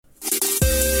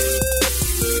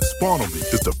Barnaby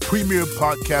is the premier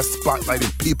podcast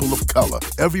spotlighting people of color.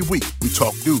 Every week, we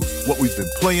talk news, what we've been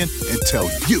playing, and tell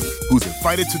you who's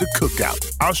invited to the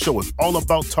cookout. Our show is all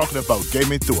about talking about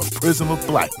gaming through a prism of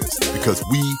blackness, because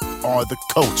we are the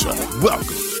culture. Welcome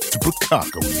to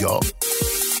Chicago, y'all.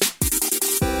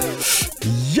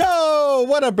 Yo,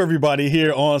 what up, everybody?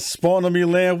 Here on Spawn on Me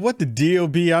Land. What the deal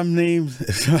be? I'm named.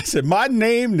 I said my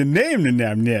name, the name.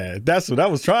 Yeah, that's what I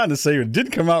was trying to say. It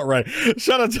didn't come out right.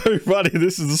 Shout out to everybody.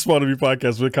 This is the Spawn on Me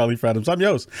podcast with Khalif Adams. I'm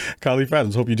your host, Khalif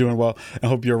Adams. Hope you're doing well and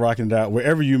hope you're rocking it out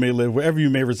wherever you may live, wherever you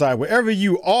may reside, wherever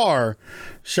you are.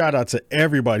 Shout out to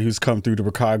everybody who's come through to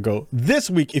Chicago this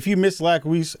week. If you missed last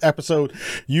week's episode,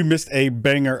 you missed a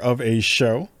banger of a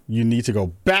show. You need to go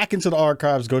back into the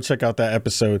archives, go check out that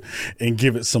episode and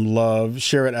give it some love.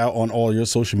 Share it out on all your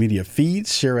social media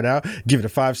feeds. Share it out. Give it a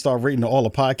 5-star rating on all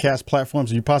the podcast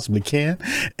platforms you possibly can.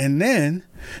 And then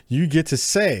you get to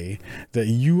say that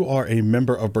you are a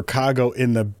member of Chicago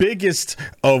in the biggest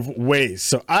of ways.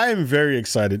 So I am very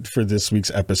excited for this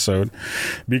week's episode,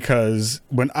 because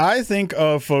when I think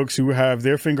of folks who have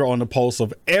their finger on the pulse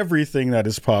of everything that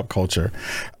is pop culture,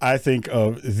 I think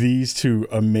of these two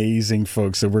amazing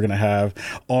folks that we're going to have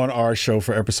on our show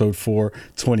for episode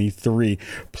 423.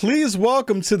 Please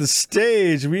welcome to the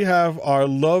stage. We have our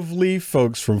lovely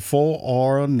folks from Full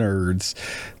R Nerds,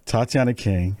 Tatiana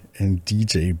King and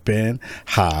DJ Ben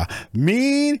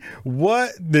Hameen.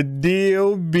 What the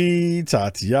deal be,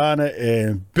 Tatiana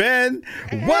and Ben?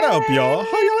 What up, y'all?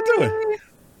 How y'all doing?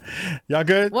 Y'all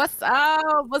good? What's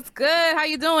up? What's good? How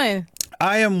you doing?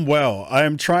 I am well. I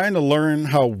am trying to learn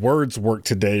how words work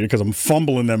today because I'm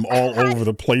fumbling them all over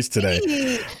the place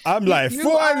today. I'm like, for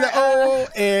the O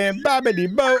and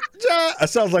Babidi Bo. It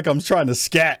sounds like I'm trying to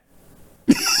scat.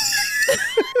 So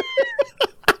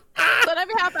let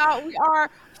me help out. We are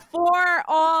For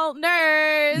All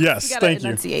Nerds. Yes, thank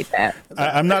you. That.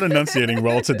 I'm not enunciating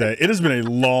well today. It has been a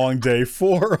long day.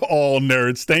 For All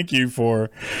Nerds. Thank you for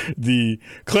the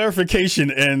clarification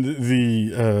and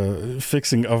the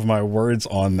fixing of my words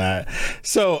on that.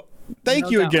 So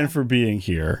thank you again for being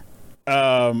here.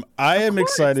 I am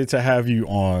excited to have you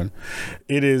on.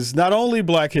 It is not only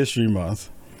Black History Month,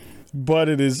 but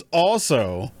it is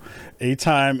also a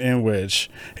time in which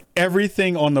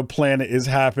everything on the planet is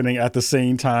happening at the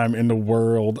same time in the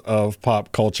world of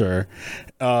pop culture.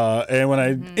 And when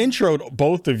I introed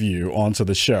both of you onto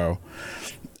the show,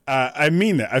 I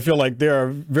mean that. I feel like there are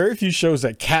very few shows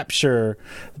that capture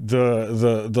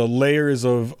the layers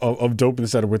of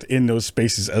dopeness that are within those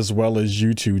spaces as well as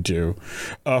you two do.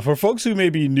 For folks who may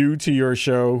be new to your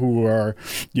show, who are,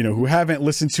 who haven't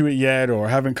listened to it yet or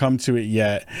haven't come to it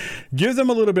yet, give them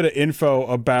a little bit of info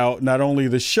about not only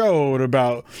the show, but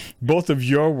about both of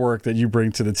your work that you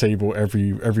bring to the table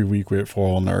every week with For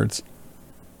All Nerds.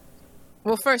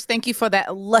 Well, first, thank you for that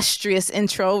illustrious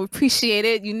intro. We appreciate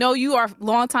it. You are a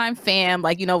longtime fan,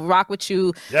 rock with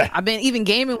you. Yeah. I've been even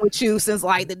gaming with you since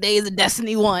the days of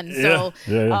Destiny 1. So,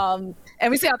 and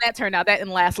we see how that turned out. That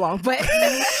didn't last long, but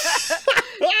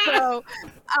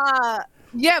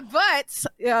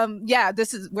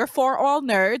we're For All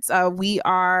Nerds. We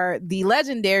are the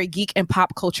legendary geek and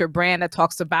pop culture brand that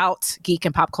talks about geek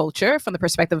and pop culture from the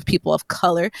perspective of people of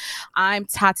color. I'm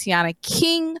Tatiana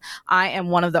King. I am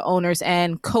one of the owners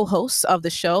and co-hosts of the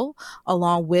show,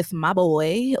 along with my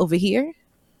boy over here,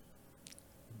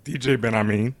 DJ Ben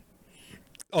Hameen.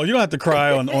 Oh, you don't have to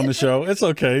cry on the show. It's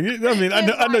okay. I mean,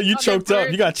 I know you choked up.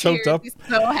 You got choked up. He's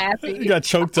so happy. You got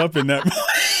choked up in that.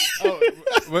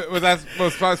 Was I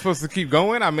supposed to keep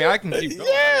going? I mean, I can keep going.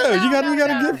 Yeah, you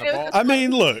gotta give. I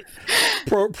mean, look,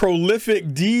 prolific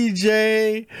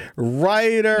DJ,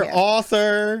 writer,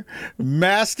 author,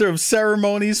 master of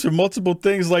ceremonies for multiple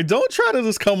things. Don't try to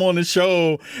just come on the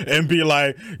show and be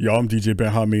like, "Yo, I'm DJ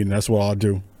Ben Hameen, and that's what I'll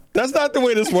do." That's not the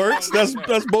way this works.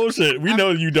 That's bullshit. We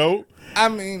know you don't. I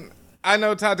mean, I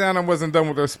know Tatiana wasn't done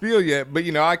with her spiel yet, but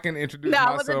I can introduce myself.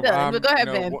 I wasn't done, but go ahead,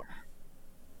 Ben.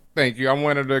 Thank you. I'm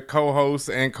one of the co-hosts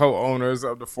and co-owners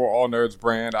of the For All Nerds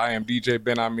brand. I am DJ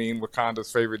Ben Hameen,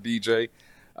 Wakanda's favorite DJ.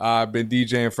 I've been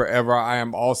DJing forever. I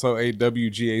am also a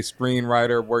WGA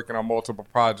screenwriter working on multiple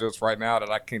projects right now that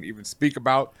I can't even speak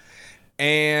about.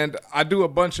 And I do a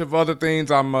bunch of other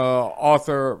things. I'm an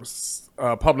author,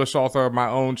 published author of my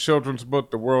own children's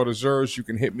book, The World Is Yours. You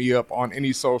can hit me up on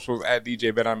any socials at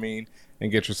DJ Ben Hameen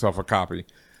and get yourself a copy.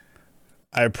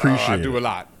 I appreciate it. I do a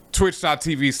lot.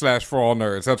 Twitch.tv/For All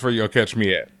Nerds. That's where you'll catch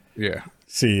me at. Yeah.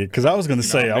 See, because I was going to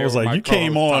say, I was like, you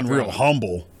came on real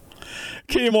humble.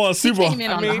 Came on super. Came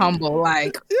in on the humble, yeah, I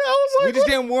was like, we just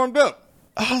getting warmed up.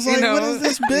 I was like, what is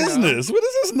this business? What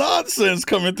is this nonsense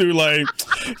coming through? Like,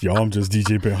 yo, I'm just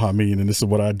DJ Ben Hameen, and this is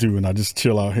what I do, and I just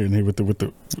chill out here and here with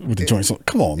the joints.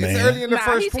 Come on, man. It's early in the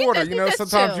first quarter.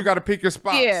 Sometimes you got to pick your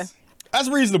spots. Yeah. That's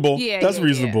reasonable. That's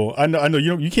reasonable. Yeah. I know.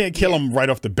 You can't kill them right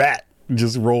off the bat.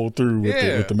 Just roll through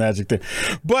with the magic thing.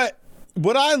 But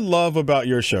what I love about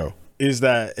your show is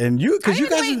that, and you, because you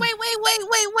guys. Wait.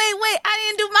 I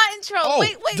didn't do my intro.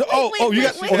 Wait.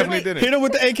 Hit him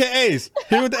with the AKAs.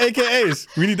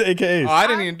 We need the AKAs. I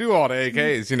didn't even do all the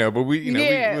AKAs, but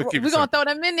we're gonna throw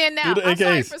them in there now. I'm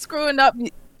sorry for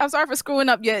screwing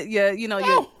up.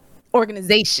 Your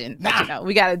organization.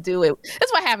 We got to do it.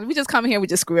 That's what happens. We just come here, we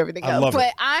just screw everything up.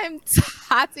 But I'm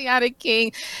Tatiana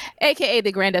King, aka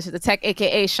the Grand Duchess of Tech,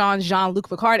 aka Sean Jean-Luc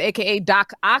Picard, aka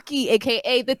Doc Aki,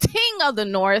 aka the Ting of the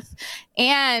North,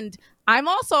 and I'm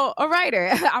also a writer.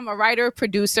 I'm a writer,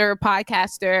 producer,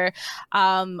 podcaster.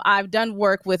 I've done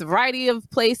work with a variety of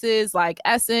places like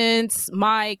Essence,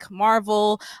 Mike,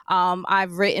 Marvel.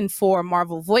 I've written for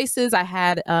Marvel Voices. I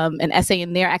had an essay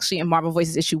in there, actually, in Marvel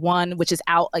Voices issue 1, which is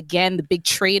out again. The big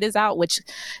trade is out, which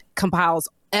compiles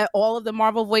all of the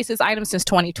Marvel Voices items since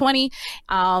 2020.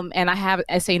 And I have an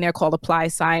essay in there called Apply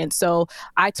Science. So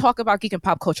I talk about geek and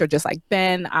pop culture just like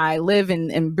Ben. I live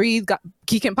and breathe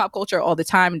geek and pop culture all the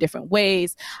time in different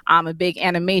ways. I'm a big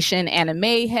anime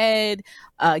head.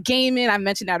 Gaming, I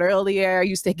mentioned that earlier. I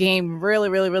used to game really,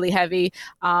 really, really heavy.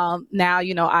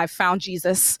 Now, I found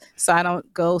Jesus, so I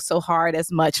don't go so hard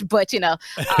as much. But,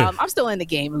 I'm still in the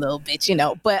game a little bit,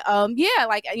 But,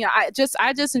 I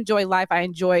just enjoy life. I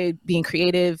enjoy being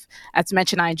creative. As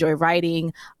mentioned, I enjoy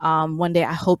writing. One day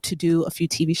I hope to do a few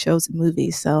TV shows and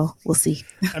movies, so we'll see.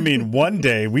 I mean, one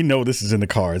day, we know this is in the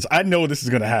cards. I know this is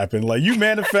going to happen. Like, you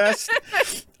manifest,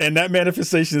 and that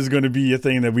manifestation is going to be a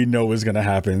thing that we know is going to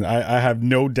happen. I have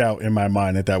no doubt in my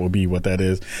mind that will be what that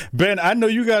is. Ben, I know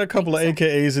you got a couple of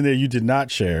AKAs in there you did not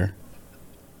share.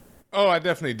 Oh, I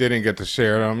definitely didn't get to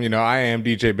share them. I am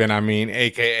DJ Ben Hameen,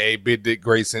 a.k.a. Big Dick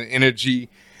Grayson Energy,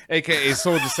 a.k.a.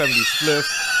 Soldier 70 Spliff,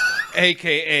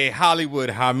 a.k.a. Hollywood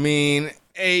Hameen,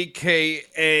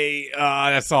 a.k.a.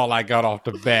 That's all I got off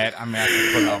the bat. I mean, I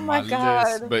can put it on my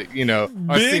list. But,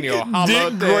 Arsenio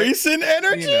Dick Grayson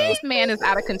Energy? This man is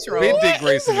out of control. Big Dick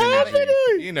Grayson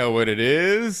Energy. You know what it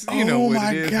is. You know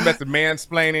what it is. Method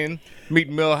mansplaining. Meet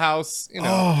Millhouse.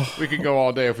 We could go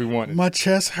all day if we wanted. My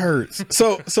chest hurts.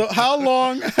 So how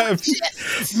long have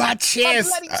my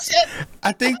chest?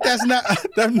 I think that's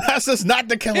just not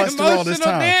the cholesterol this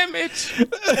time.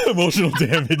 Emotional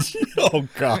damage. Oh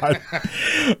God.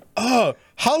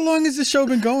 How long has the show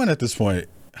been going at this point?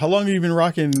 How long have you been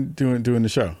rocking doing the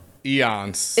show?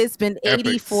 Eons. It's been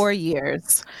 84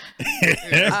 years.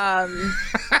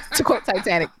 To quote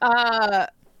Titanic.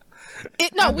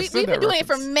 We've been doing it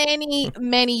for many,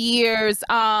 many years.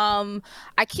 I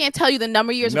can't tell you the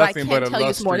number of years, but I can tell you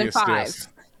it's more than 5. Guest.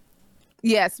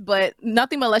 Yes, but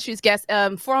nothing but illustrious guests.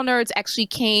 For All Nerds actually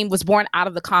was born out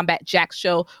of the Combat Jack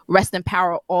show. Rest in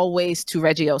power always to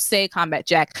Reggie Osei, Combat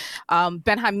Jack.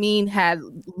 Ben Hameen had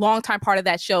longtime part of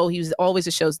that show. He was always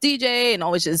the show's DJ and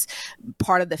always just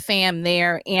part of the fam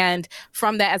there. And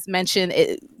from that, as mentioned,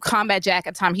 Combat Jack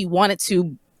at the time, he wanted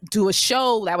to do a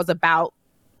show that was about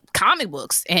comic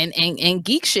books and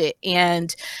geek shit,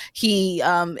 and he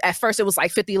at first it was like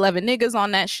 50-11 niggas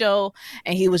on that show,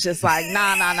 and he was just like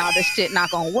nah, this shit not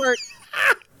gonna work.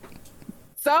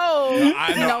 So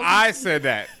I said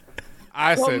that.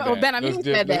 Ben Hameen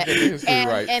said that,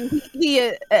 and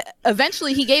he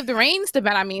eventually he gave the reins to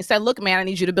Ben Hameen. Said, "Look, man, I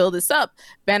need you to build this up."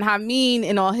 Ben Hameen,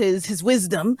 in all his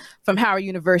wisdom from Howard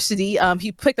University,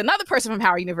 he picked another person from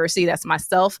Howard University. That's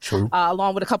myself,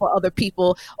 along with a couple other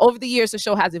people. Over the years, the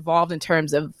show has evolved in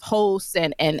terms of hosts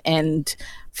and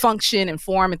function and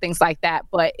form and things like that.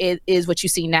 But it is what you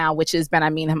see now, which is Ben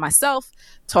Hameen and myself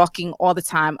talking all the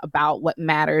time about what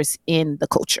matters in the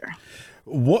culture.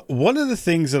 One of the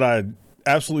things that I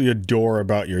absolutely adore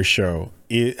about your show,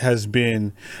 it has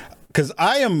been, because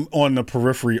I am on the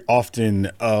periphery often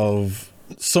of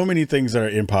so many things that are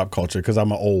in pop culture because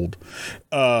I'm old.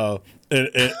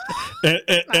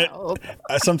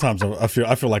 Sometimes I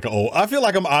feel like I'm old. I feel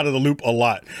like I'm out of the loop a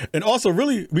lot. And also,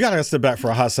 really, we gotta step back for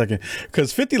a hot second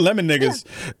because 50 Lemon Niggas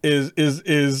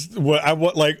is what I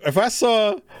want. Like, if I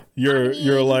saw your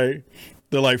like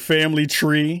the like family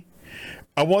tree.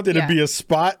 I want there to be a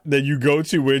spot that you go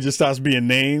to where it just starts being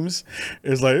names.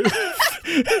 It's like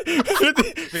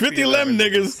 50 Lemon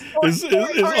Niggas is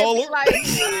all over.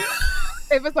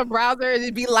 If it's a browser,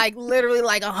 it'd be like literally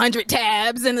like 100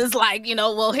 tabs, and it's like,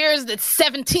 here's the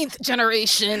 17th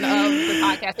generation of the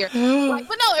podcast here. But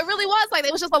no, it really was like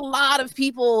it was just a lot of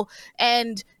people,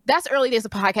 and that's early days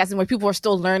of podcasting where people are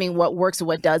still learning what works and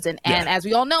what doesn't. And as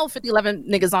we all know, 5011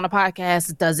 niggas on a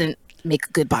podcast doesn't make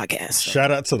a good podcast. So.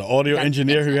 Shout out to the audio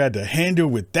engineer who had to handle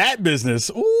with that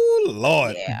business. Ooh,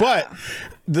 Lord. Yeah. But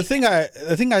the thing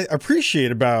I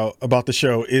appreciate about the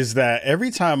show is that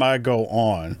every time I go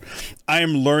on, I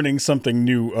am learning something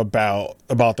new about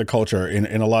the culture in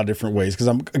a lot of different ways. Because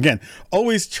I'm, again,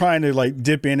 always trying to like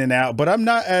dip in and out, but I'm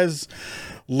not as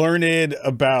learned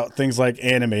about things like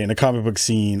anime and the comic book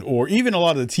scene, or even a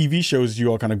lot of the TV shows you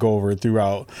all kind of go over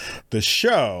throughout the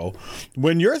show.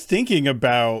 When you're thinking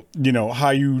about, you know,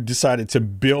 how you decided to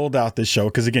build out the show,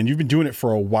 because again, you've been doing it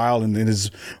for a while and it has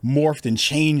morphed and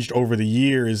changed over the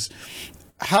years.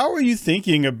 How are you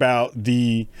thinking about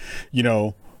the, you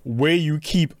know, way you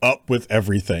keep up with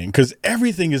everything? Because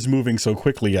everything is moving so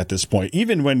quickly at this point.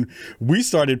 Even when we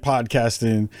started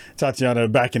podcasting, Tatiana,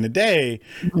 back in the day,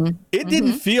 it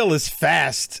didn't feel as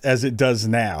fast as it does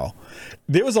now.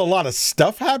 There was a lot of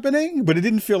stuff happening, but it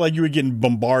didn't feel like you were getting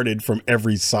bombarded from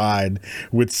every side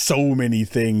with so many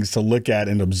things to look at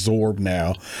and absorb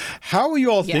now. How are you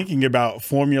all thinking about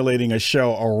formulating a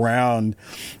show around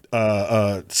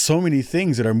so many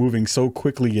things that are moving so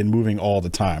quickly and moving all the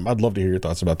time? I'd love to hear your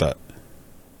thoughts about that.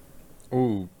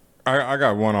 Ooh, I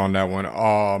got one on that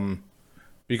one.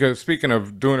 Because speaking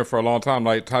of doing it for a long time,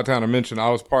 like Tatiana mentioned, I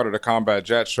was part of the Combat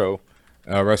Jack show.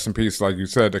 Rest in peace, like you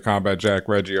said, the Combat Jack,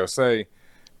 Reggie Osei.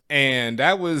 And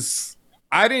that was,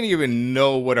 I didn't even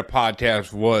know what a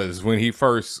podcast was when he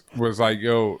first was like,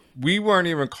 yo, we weren't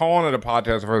even calling it a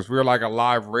podcast at first. We were like a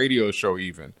live radio show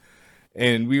even.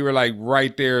 And we were like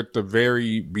right there at the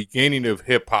very beginning of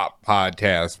hip hop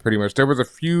podcasts, pretty much. There was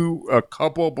a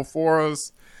couple before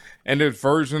us, and there's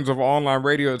versions of online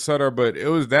radio, etc. But it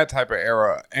was that type of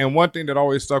era. And one thing that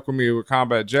always stuck with me with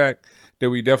Combat Jack that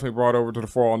we definitely brought over to the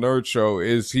For All Nerds show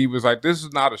is he was like, this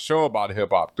is not a show about hip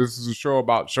hop. This is a show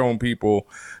about showing people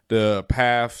the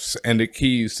paths and the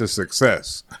keys to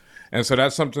success. And so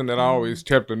that's something that I always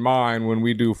kept in mind when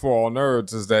we do For All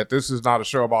Nerds, is that this is not a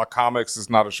show about comics. It's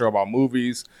not a show about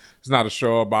movies. It's not a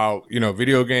show about, you know,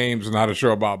 video games. It's not a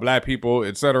show about black people,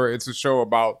 etc. It's a show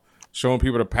about showing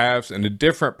people the paths and the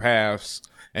different paths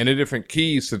and the different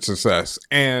keys to success.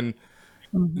 And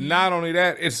not only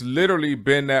that, it's literally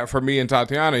been that for me and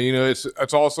Tatiana. You know,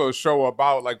 it's also a show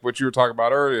about, like what you were talking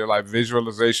about earlier, like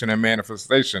visualization and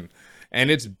manifestation. And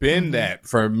it's been that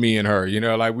for me and her, you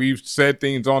know, like we've said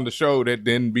things on the show that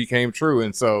then became true.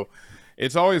 And so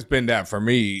it's always been that for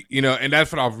me, you know, and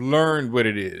that's what I've learned what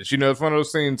it is. You know, it's one of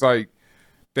those things like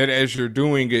that as you're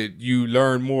doing it, you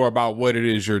learn more about what it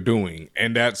is you're doing.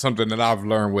 And that's something that I've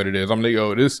learned what it is. I'm like,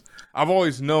 I've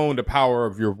always known the power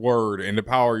of your word and the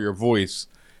power of your voice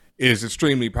is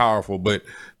extremely powerful. But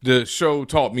the show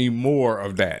taught me more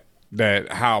of that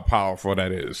how powerful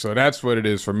that is. So that's what it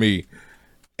is for me.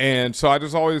 And so I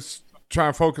just always try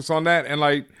and focus on that. And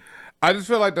like, I just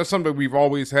feel like that's something we've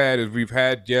always had, is we've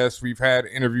had guests, we've had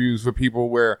interviews with people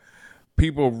where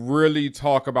people really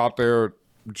talk about their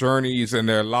journeys and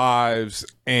their lives.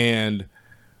 And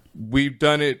we've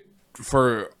done it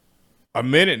for a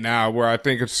minute now, where I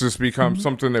think it's just become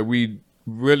something that we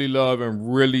really love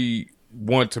and really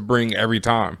want to bring every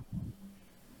time.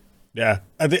 Yeah.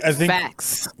 I think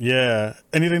facts. Yeah.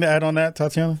 Anything to add on that,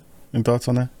 Tatiana? Any thoughts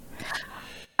on that?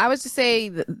 I would just say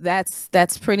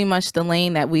that's pretty much the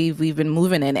lane that we've been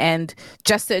moving in. And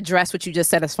just to address what you just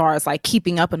said as far as like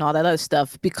keeping up and all that other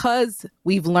stuff, because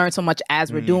we've learned so much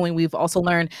as we're doing, we've also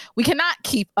learned we cannot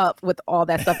keep up with all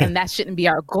that stuff, and that shouldn't be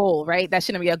our goal, right? That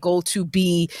shouldn't be our goal to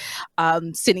be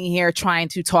sitting here trying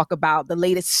to talk about the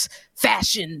latest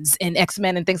fashions and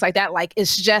X-Men and things like that. Like,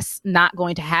 it's just not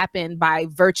going to happen by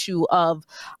virtue of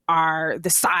the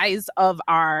size of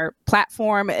our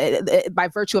platform, by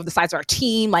virtue of the size of our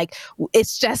team. Like,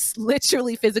 it's just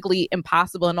literally physically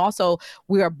impossible. And also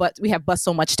we have but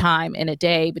so much time in a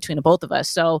day between the both of us.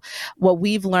 So what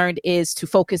we've learned is to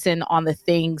focus in on the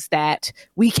things that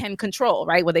we can control,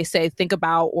 right? Where they say, think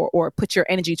about or put your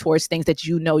energy towards things that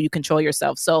you know you control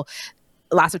yourself. So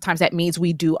lots of times that means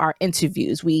we do our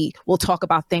interviews. We will talk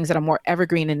about things that are more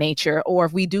evergreen in nature. Or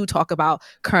if we do talk about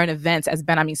current events, as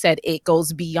Ben Amin said, it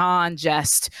goes beyond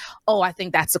just, oh, I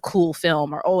think that's a cool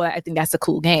film, or, oh, I think that's a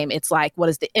cool game. It's like, what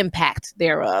is the impact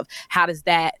thereof? How does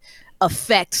that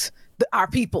affect our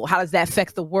people? How does that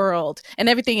affect the world, and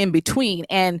everything in between?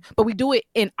 But we do it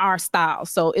in our style,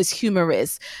 so it's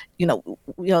humorous. You know,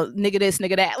 nigga this,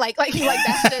 nigga that. Like that's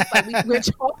just like we're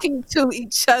talking to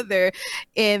each other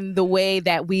in the way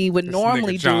that we would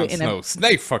normally do it in a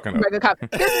snake fucking up.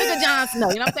 This nigga Jon Snow.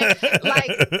 You know what I'm saying?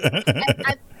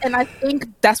 Like, and I think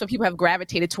that's what people have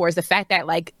gravitated towards, the fact that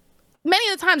like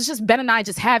many of the times it's just Ben and I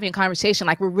just having a conversation.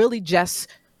 Like, we're really just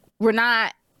we're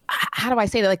not, how do I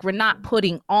say that? Like, we're not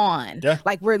putting on. Yeah.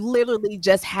 Like, we're literally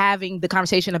just having the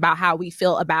conversation about how we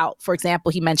feel about, for example,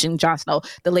 he mentioned Jon Snow,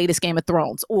 the latest Game of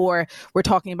Thrones, or we're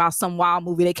talking about some wild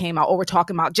movie that came out, or we're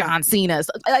talking about John Cena.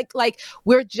 Like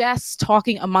we're just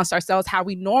talking amongst ourselves how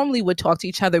we normally would talk to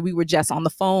each other. We were just on the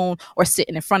phone or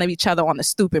sitting in front of each other on the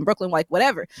stoop in Brooklyn, like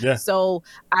whatever. Yeah. So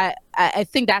I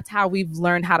think that's how we've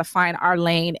learned how to find our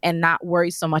lane and not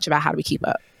worry so much about how do we keep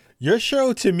up. Your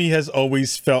show to me has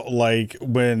always felt like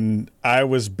when I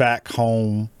was back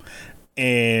home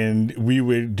and we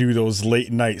would do those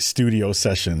late night studio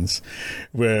sessions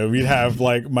where we'd have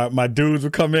like my dudes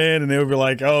would come in and they would be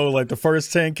like, oh, like the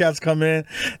first 10 cats come in,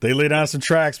 they lay down some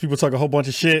tracks, people talk a whole bunch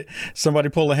of shit, somebody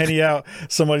pull a Henny out,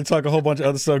 somebody talk a whole bunch of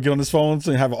other stuff, get on his phones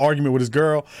and have an argument with his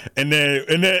girl, and then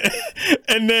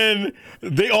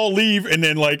they all leave, and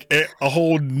then like a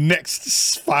whole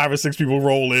next 5 or 6 people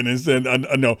roll in and then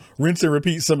no, rinse and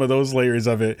repeat some of those layers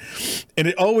of it. And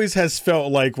it always has felt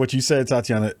like what you said,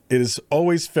 Tatiana, it has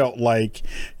always felt like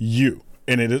you.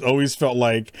 And it has always felt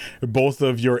like both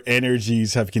of your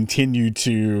energies have continued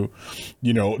to,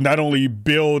 you know, not only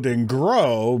build and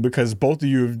grow, because both of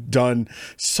you have done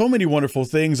so many wonderful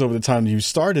things over the time you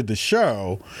started the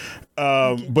show.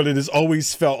 But it has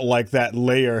always felt like that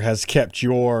layer has kept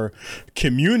your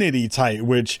community tight,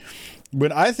 which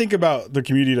when I think about the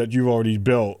community that you've already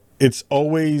built, it's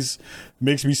always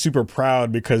makes me super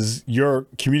proud because your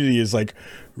community is like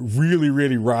really,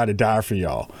 really ride or die for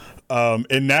y'all.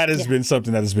 And that has been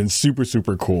something that has been super,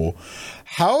 super cool.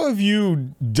 How have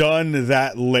you done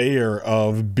that layer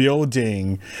of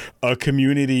building a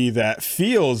community that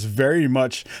feels very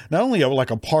much not only like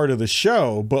a part of the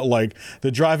show, but like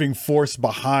the driving force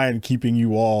behind keeping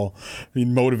you all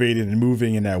motivated and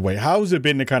moving in that way? How has it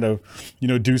been to kind of, you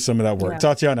know, do some of that work? Yeah.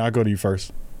 Tatiana, I'll go to you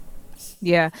first.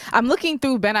 Yeah, I'm looking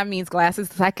through Ben Amin's glasses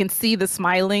because I can see the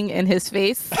smiling in his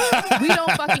face. We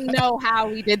don't fucking know how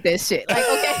we did this shit. Like,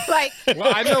 okay, like.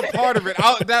 Well, I know part of it.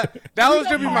 That was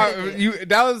to be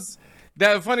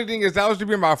that funny thing is that was to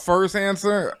be my first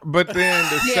answer, but then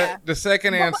the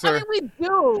second answer. I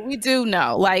mean, we do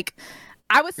know. Like,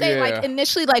 I would say, like,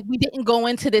 initially, like, we didn't go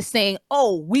into this saying,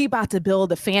 oh, we about to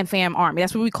build a fan fam army.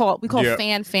 That's what we call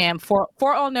fan fam. For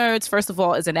All Nerds, first of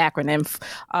all, is an acronym.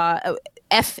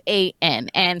 FAN.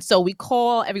 And so we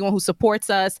call everyone who supports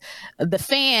us the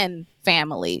fan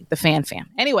family, the fan fam.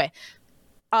 Anyway,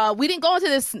 we didn't go into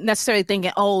this necessarily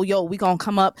thinking, oh, yo, we gonna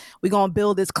come up, we gonna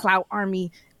build this clout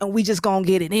army and we just gonna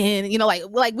get it in, you know,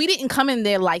 like we didn't come in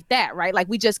there like that, right? Like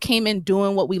we just came in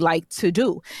doing what we like to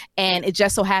do. And it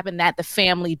just so happened that the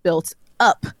family built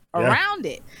up around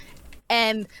it.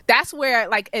 And that's where,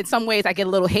 like, in some ways I get a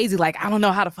little hazy, like, I don't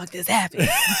know how the fuck this happened.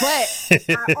 But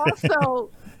I also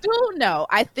do know,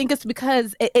 I think it's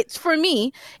because it's for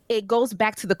me, it goes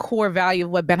back to the core value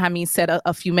of what Ben Amin said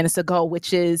a few minutes ago,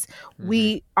 which is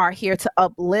we are here to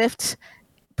uplift,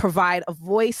 provide a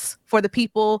voice for the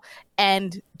people,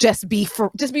 and just be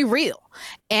real.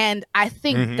 And I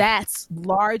think that's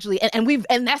largely,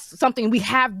 and that's something we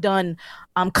have done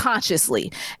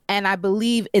consciously. And I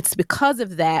believe it's because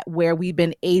of that where we've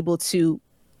been able to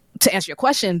answer your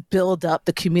question, build up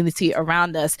the community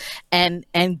around us and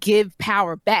give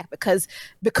power back, because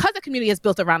the community is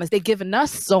built around us, they've given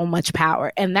us so much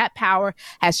power, and that power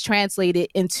has translated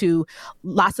into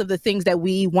lots of the things that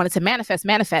we wanted to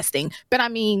manifesting. But I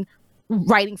mean,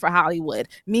 writing for Hollywood,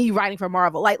 me writing for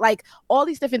Marvel, like all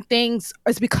these different things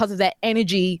is because of that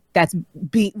energy that's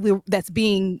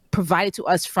being provided to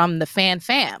us from the fan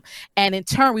fam. And in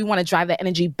turn, we want to drive that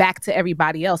energy back to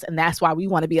everybody else. And that's why we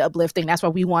want to be uplifting. That's why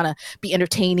we want to be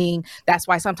entertaining. That's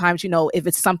why sometimes, you know, if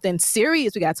it's something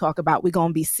serious we got to talk about, we're going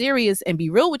to be serious and be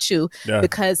real with you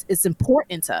because it's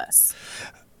important to us.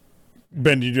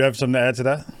 Ben, did you have something to add to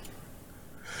that?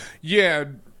 Yeah,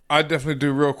 I definitely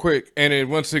do real quick. And it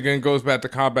once again goes back to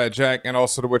Combat Jack and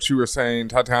also to what you were saying,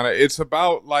 Tatiana. It's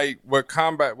about like what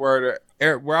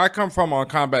where I come from on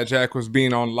Combat Jack was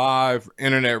being on live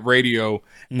internet radio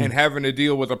and having to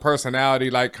deal with a personality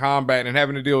like Combat and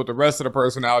having to deal with the rest of the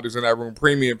personalities in that room.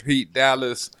 Premium Pete,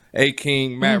 Dallas, A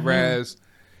King, Matt Raz,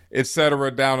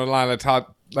 etc. down the line.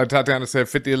 Like Tatiana said,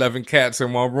 50-11 cats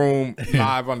in one room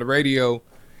live on the radio.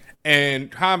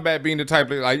 And Combat being the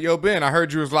type of like, yo, Ben, I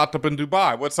heard you was locked up in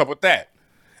Dubai. What's up with that?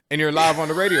 And you're live on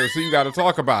the radio, so you got to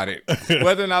talk about it,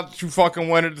 whether or not you fucking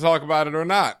wanted to talk about it or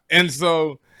not. And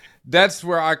so that's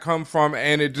where I come from,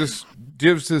 and it just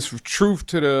gives this truth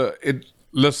to the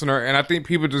listener. And I think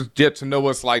people just get to know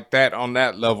us like that on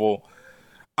that level.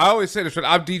 I always say this, but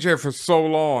I've DJed for so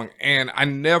long, and I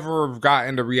never have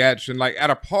gotten the reaction. Like at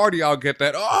a party, I'll get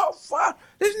that, oh, fuck.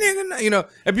 This nigga, you know,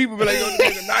 and people be like, yo,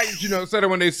 this nigga nice, you know, instead of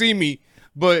when they see me.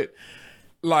 But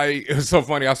like, it's so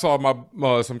funny. I saw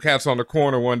my some cats on the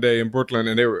corner one day in Brooklyn,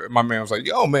 and my man was like,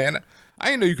 "Yo, man, I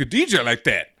didn't know you could DJ like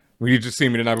that." When he just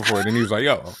seen me the night before, and he was like,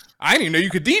 "Yo, I didn't even know you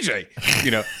could DJ,"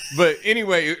 you know. But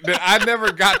anyway, I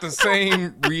never got the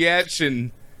same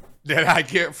reaction that I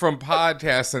get from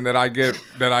podcasting that I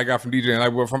got from DJing.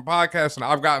 Like, well, from podcasting,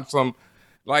 I've gotten some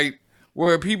like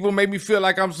where people make me feel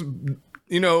like I'm,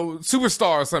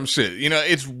 superstar or some shit. You know,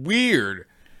 it's weird,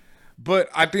 but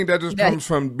I think that just comes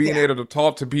from being able to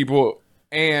talk to people.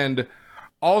 And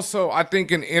also, I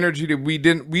think an energy that we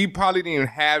probably didn't even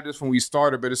have this when we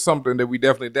started, but it's something that we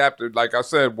definitely adapted. Like I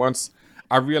said, once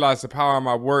I realized the power of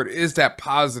my word is that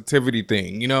positivity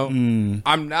thing, you know?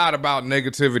 I'm not about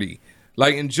negativity.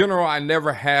 Like, in general, I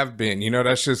never have been, you know?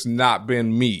 That's just not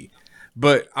been me.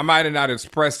 But I might have not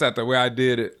expressed that the way I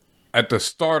did it at the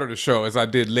start of the show as I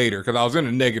did later, because I was in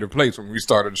a negative place when we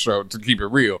started the show, to keep it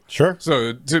real. Sure. So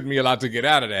it took me a lot to get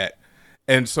out of that.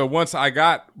 And so once I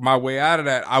got my way out of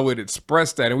that, I would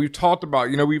express that. And we've talked about,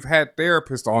 we've had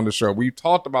therapists on the show. We've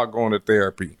talked about going to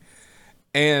therapy.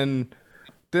 And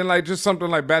then, like, just something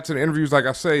like back to the interviews, like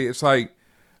I say, it's like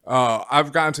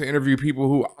I've gotten to interview people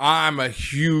who I'm a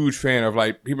huge fan of,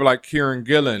 like people like Kieran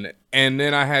Gillen. And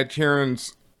then I had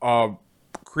Kieran's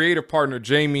creative partner,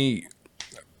 Jamie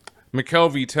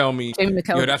McKelvey, tell me,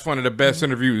 that's one of the best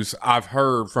interviews I've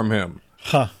heard from him.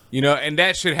 Huh. And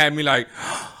that shit had me like...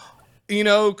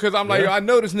 because I'm like, I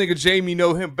know this nigga Jamie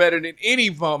know him better than any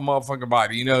motherfucking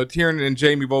body. Kieran and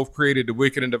Jamie both created The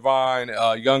Wicked and Divine,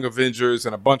 Young Avengers,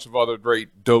 and a bunch of other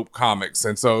great, dope comics.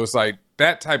 And so it's like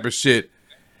that type of shit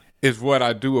is what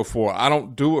I do it for. I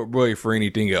don't do it really for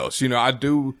anything else.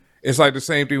 It's like the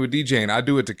same thing with DJing. I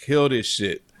do it to kill this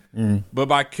shit. But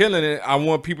by killing it, I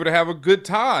want people to have a good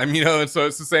time, and so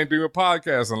it's the same thing with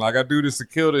podcasting. Like, I do this to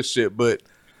kill this shit, but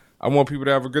I want people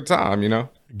to have a good time,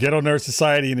 Ghetto Nerd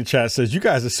Society in the chat says, "You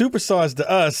guys are superstars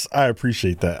to us." I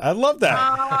appreciate that. I love that.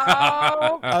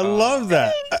 Oh, I love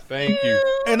that. Thank you.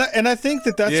 And I think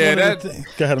that's one of the things.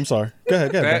 Go ahead. I'm sorry. Go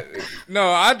ahead. No,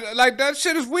 I like that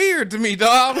shit is weird to me,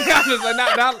 dog.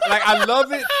 I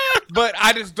love it, but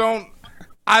I just don't.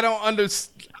 I don't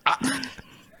understand.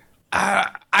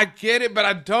 I get it, but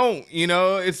I don't.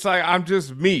 It's like I'm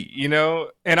just me.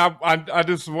 And I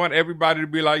just want everybody to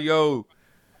be like, yo,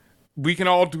 we can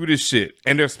all do this shit,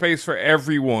 and there's space for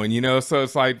everyone, so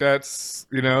it's like, that's,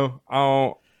 I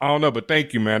don't know, but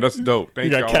thank you, man. That's dope.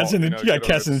 Thank you. You got cats in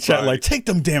the chat like, take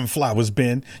them damn flowers,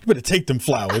 Ben. You better take them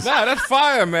flowers. Nah, that's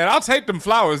fire, man. I'll take them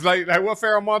flowers. Like what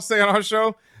Pharoah Monch say on our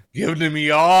show, give to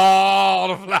me all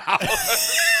the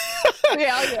flowers.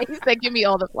 yeah, he said, give me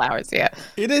all the flowers. Yeah.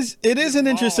 It is an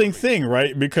interesting thing,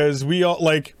 right? Because we all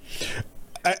like,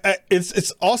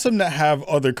 it's awesome to have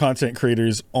other content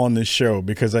creators on this show,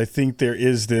 because I think there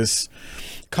is this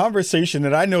conversation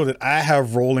that I know that I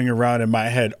have rolling around in my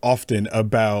head often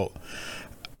about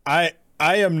I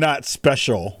am not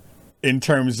special in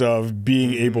terms of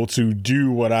being able to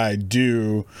do what I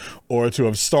do or to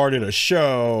have started a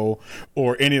show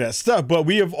or any of that stuff. But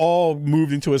we have all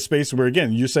moved into a space where,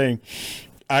 again, you're saying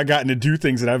I've gotten to do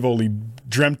things that I've only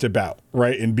dreamt about,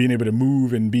 right? And being able to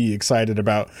move and be excited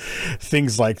about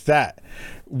things like that.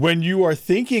 When you are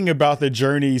thinking about the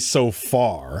journey so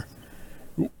far,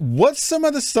 what's some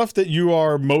of the stuff that you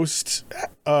are most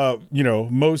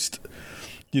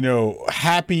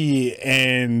happy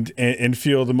and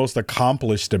feel the most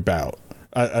accomplished about?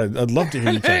 I'd love to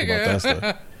hear you talk about that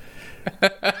stuff.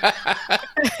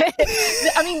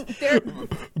 I mean,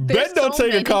 Ben don't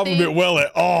take a compliment well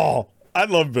at all. I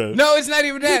love Ben. No, it's not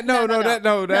even that. No.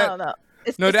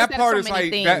 That part is like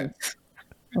that.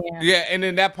 Yeah, and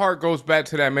then that part goes back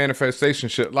to that manifestation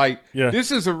shit. Like,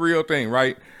 this is a real thing,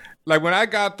 right? Like, when I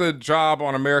got the job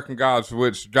on American Gods,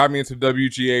 which got me into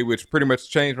WGA, which pretty much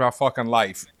changed my fucking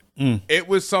life. It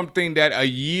was something that a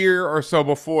year or so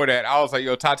before that, I was like,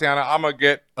 yo, Tatiana, I'm going to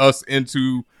get us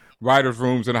into writers'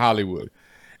 rooms in Hollywood.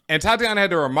 And Tatiana had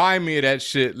to remind me of that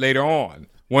shit later on,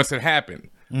 once it happened.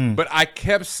 But I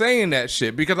kept saying that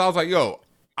shit because I was like, yo,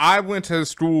 I went to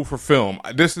school for film.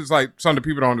 This is like something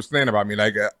people don't understand about me.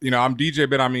 Like, I'm DJ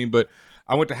Ben, but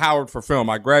I went to Howard for film.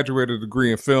 I graduated a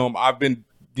degree in film. I've been,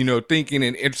 thinking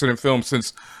and interested in film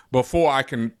since before I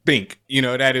can think.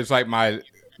 That is like my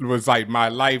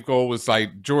life goal was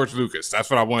like George Lucas. That's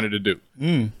what I wanted to do.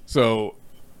 So,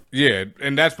 yeah,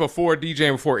 and that's before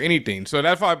DJing, before anything. So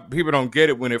that's why people don't get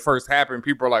it when it first happened.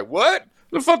 People are like, what?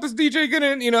 The fuck does DJ get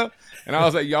in? And I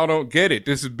was like, y'all don't get it.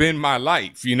 This has been my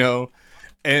life,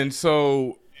 And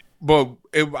so, but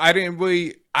I didn't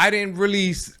really,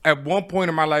 at one point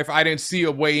in my life, I didn't see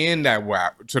a way in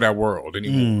to that world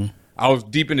anymore. I was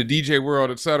deep in the DJ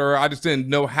world, etc. I just didn't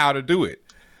know how to do it.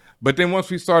 But then once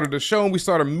we started the show and we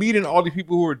started meeting all the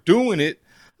people who were doing it,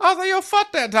 I was like, yo,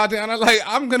 fuck that, Tatiana. Like,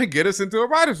 I'm going to get us into a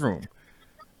writer's room.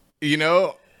 You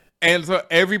know? And so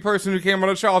every person who came on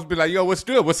the show was be like, yo, what's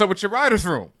good? What's up with your writer's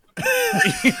room?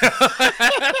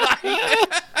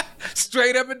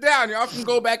 Straight up and down. Y'all can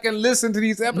go back and listen to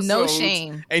these episodes. No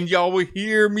shame. And y'all will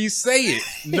hear me say it.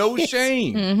 No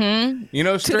shame. Mm-hmm. You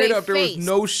know, straight up, there was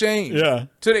no shame. Yeah.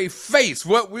 To their face.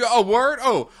 What? Word?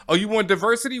 Oh, you want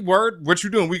diversity? Word? What you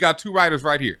doing? We got 2 writers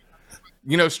right here.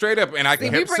 You know, straight up. And I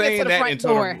kept saying that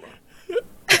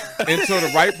until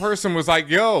the right person was like,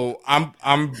 yo,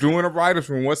 I'm doing a writer's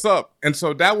room. What's up? And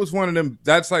so that was one of them.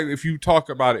 That's like, if you talk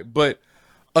about it. But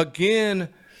again,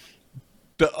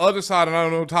 the other side, and I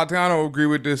don't know, Tatiana will agree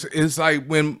with this, is like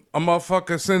when a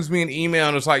motherfucker sends me an email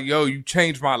and it's like, yo, you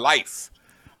changed my life.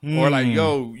 Or like,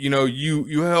 yo, you know,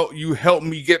 you helped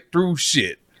me get through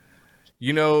shit.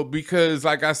 You know, because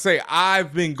like I say,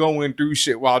 I've been going through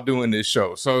shit while doing this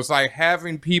show. So it's like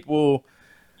having people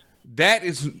that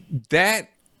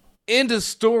end of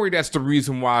story. That's the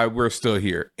reason why we're still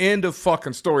here. End of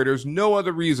fucking story. There's no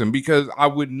other reason, because I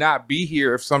would not be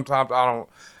here if sometimes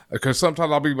because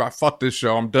sometimes I'll be like, fuck this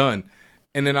show, I'm done.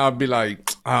 And then I'll be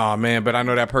like, oh man, but I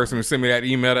know that person who sent me that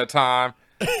email that time.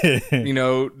 You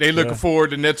know, they looking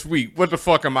forward to next week. What the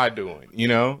fuck am I doing? You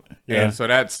know? Yeah. And so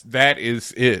that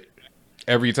is it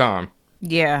every time.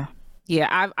 Yeah.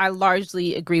 Yeah, I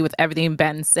largely agree with everything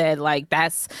Ben said. Like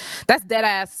that's dead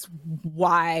ass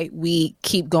why we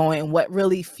keep going. What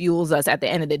really fuels us at the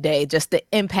end of the day, just the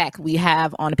impact we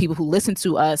have on the people who listen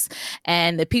to us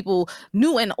and the people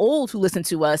new and old who listen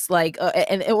to us, like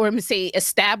or say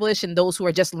established and those who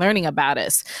are just learning about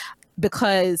us.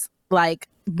 Because like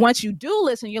once you do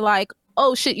listen, you're like,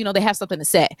 oh shit, you know, they have something to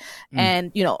say.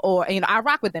 And, you know, or, you know, I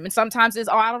rock with them. And sometimes it's,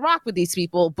 I don't rock with these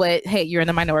people, but hey, you're in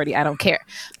the minority. I don't care.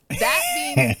 That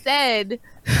being said,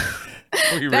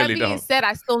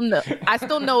 I still know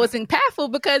it's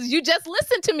impactful because you just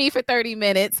listened to me for 30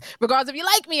 minutes, regardless if you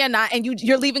like me or not. And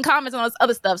you're leaving comments on all this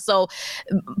other stuff. So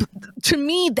to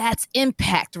me, that's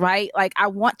impact, right? Like I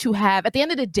want to have, at the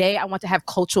end of the day, I want to have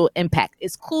cultural impact.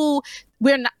 It's cool.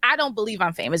 I don't believe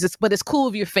I'm famous, but it's cool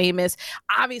if you're famous.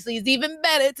 Obviously, it's even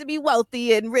better to be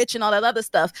wealthy and rich and all that other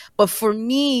stuff. But for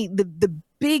me, the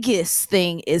biggest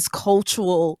thing is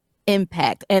cultural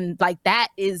impact. And like that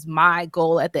is my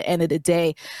goal at the end of the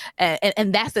day.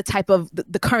 And that's the type of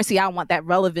the currency I want, that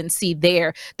relevancy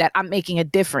there, that I'm making a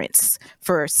difference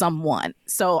for someone.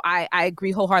 So I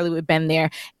agree wholeheartedly with Ben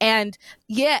there. And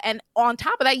yeah, and on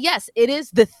top of that, yes, it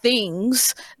is the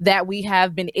things that we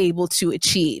have been able to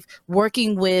achieve.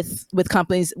 Working with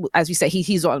companies, as you said,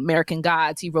 he's on American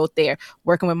Gods, he wrote there,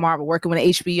 working with Marvel, working with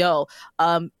HBO,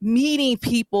 meeting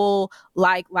people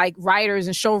like writers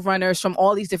and showrunners from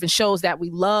all these different shows that we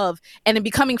love, and then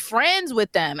becoming friends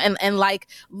with them and like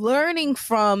learning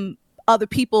from other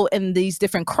people in these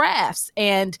different crafts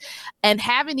and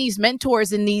having these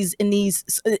mentors in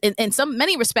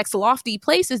many respects lofty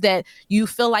places that you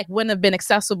feel like wouldn't have been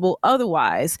accessible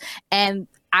otherwise. And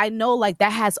I know like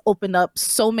that has opened up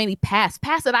so many paths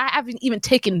that I haven't even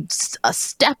taken a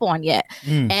step on yet.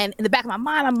 And in the back of my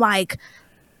mind, I'm like,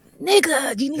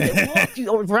 nigga, you need to walk,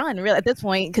 or run really at this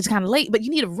point because it's kind of late, but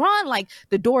you need to run. Like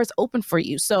the door is open for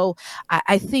you. So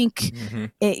I think,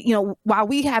 you know, while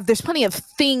there's plenty of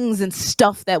things and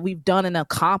stuff that we've done and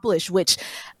accomplished, which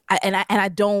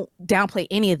I don't downplay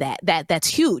any of that's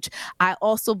huge. I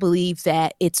also believe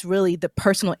that it's really the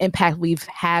personal impact we've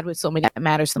had with so many that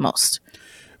matters the most.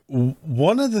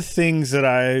 One of the things that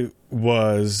I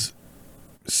was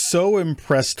so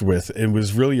impressed with and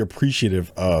was really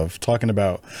appreciative of talking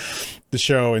about the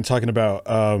show and talking about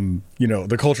you know,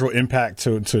 the cultural impact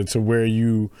to where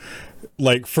you,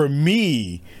 like, for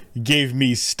me, gave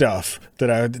me stuff that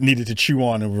I needed to chew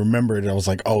on and remember it. I was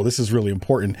like, oh, this is really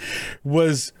important,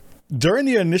 was during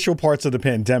the initial parts of the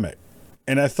pandemic.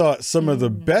 And I thought some of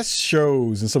the best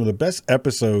shows and some of the best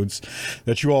episodes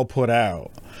that you all put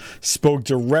out spoke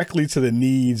directly to the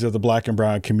needs of the Black and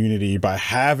brown community by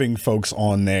having folks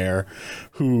on there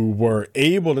who were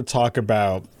able to talk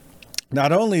about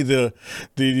not only the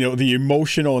you know, the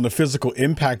emotional and the physical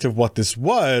impact of what this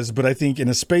was, but I think in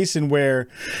a space in where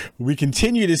we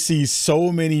continue to see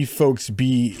so many folks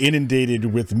be inundated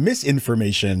with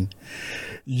misinformation,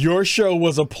 your show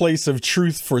was a place of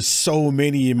truth for so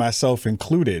many, myself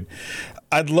included.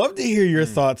 I'd love to hear your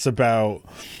thoughts about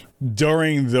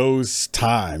during those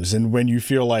times and when you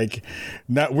feel like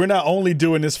we're not only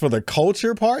doing this for the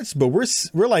culture parts, but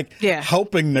we're like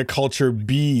helping the culture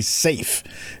be safe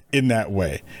in that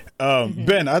way.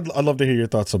 Ben, I'd love to hear your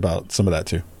thoughts about some of that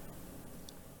too.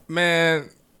 Man,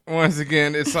 once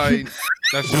again, it's like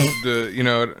that's just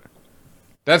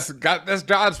that's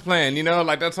God's plan, you know.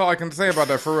 Like that's all I can say about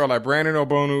that for real. Like Brandon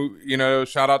Obunu, you know,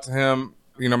 shout out to him.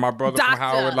 You know, my brother from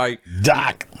Howard, like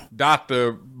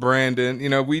Dr. Brandon. You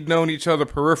know, we'd known each other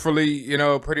peripherally. You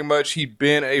know, pretty much. He'd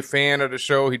been a fan of the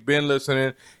show. He'd been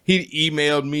listening. He'd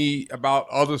emailed me about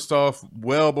other stuff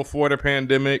well before the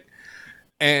pandemic.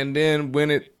 And then when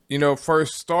it, you know,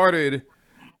 first started,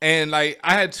 and like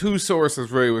I had two sources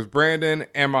really. It was Brandon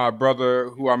and my brother,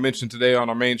 who I mentioned today on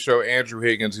our main show, Andrew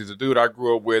Higgins. He's a dude I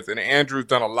grew up with, and Andrew's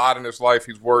done a lot in his life.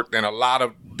 He's worked in a lot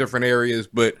of different areas,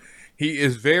 but he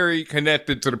is very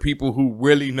connected to the people who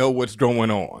really know what's going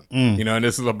on, you know, and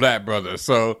this is a black brother.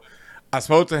 So I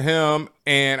spoke to him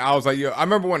and I was like, yo, I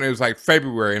remember when it was like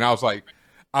February and I was like,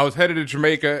 I was headed to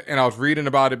Jamaica and I was reading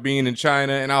about it being in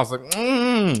China and I was like,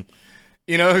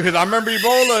 you know, because I remember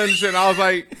Ebola and shit. And I was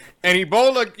like, and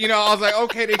Ebola, you know, I was like,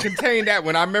 okay, they contained that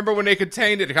one. I remember when they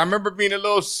contained it. I remember being a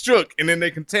little shook and then they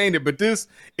contained it. But this,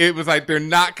 it was like, they're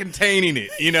not containing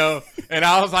it, you know? And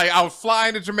I was like, I was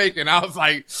flying to Jamaica and I was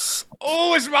like,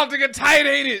 oh, it's about to get tight,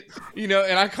 ain't it? You know,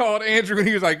 and I called Andrew and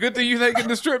he was like, good thing you taking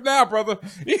the trip now, brother.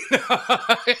 You know?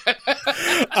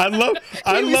 I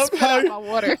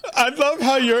love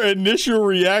how your initial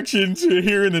reaction to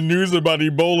hearing the news about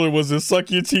Ebola was to suck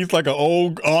your teeth like an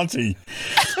old auntie.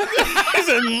 He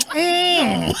said,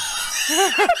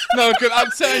 No, because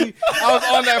I'm telling you, I was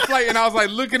on that flight and I was like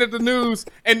looking at the news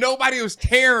and nobody was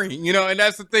caring, you know, and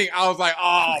that's the thing. I was like,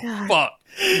 oh, fuck.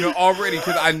 You know, already,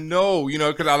 because I know, you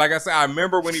know, because like I said, I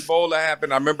remember when Ebola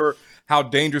happened. I remember how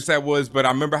dangerous that was, but I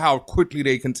remember how quickly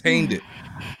they contained it.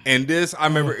 And this, I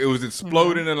remember it was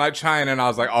exploding in like China, and I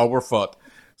was like, oh, we're fucked.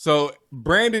 So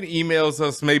Brandon emails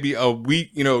us maybe a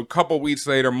week, you know, a couple weeks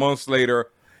later, months later,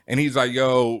 and he's like,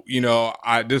 yo, you know,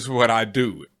 this is what I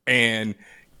do. And,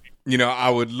 you know, I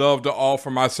would love to offer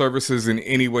my services in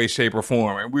any way, shape, or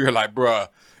form. And we were like, bruh,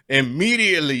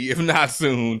 immediately, if not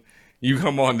soon, you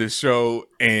come on this show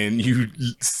and you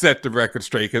set the record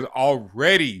straight, because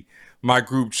already my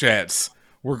group chats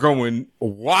were going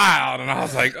wild. And I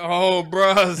was like, oh,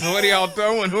 bros, what are y'all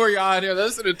doing? Who are y'all out here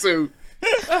listening to?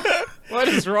 What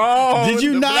is wrong? Did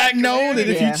you not know that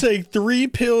if you take 3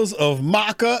 pills of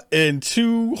maca and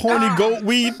 2 horny goat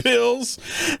weed pills,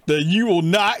 that you will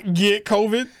not get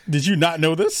COVID? Did you not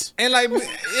know this? And like, yeah,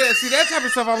 see that type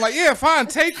of stuff. I'm like, yeah, fine,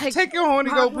 take your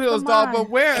horny goat pills, dog, but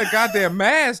wear a goddamn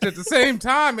mask at the same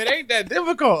time. It ain't that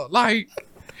difficult. Like,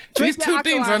 these two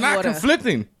things are not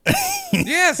conflicting.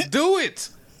 Yes, do it.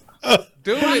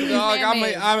 Do it, dog.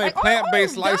 I'm a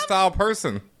plant-based lifestyle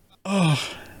person. Oh.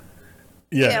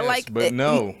 Yeah, like, but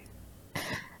no.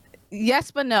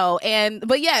 Yes, but no.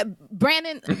 But yeah,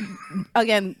 Brandon,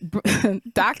 again,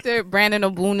 Dr. Brandon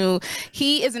Obunu,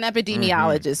 he is an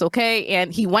epidemiologist, okay?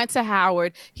 And he went to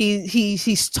Howard.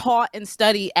 He's taught and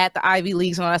studied at the Ivy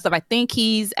Leagues and all that stuff. I think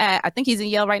he's in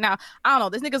Yale right now. I don't know.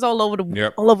 This nigga's all over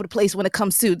the place when it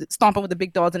comes to stomping with the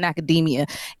big dogs in academia.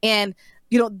 And,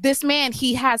 you know, this man,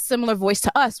 he has similar voice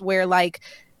to us where like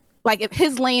if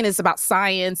his lane is about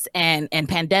science and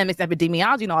pandemics,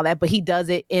 epidemiology and all that, but he does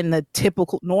it in the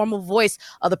typical normal voice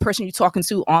of the person you're talking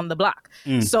to on the block.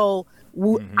 So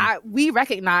we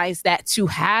recognize that to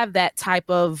have that type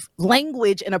of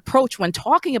language and approach when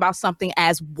talking about something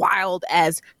as wild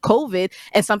as COVID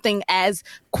and something as,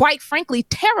 quite frankly,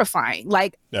 terrifying.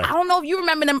 Like, I don't know if you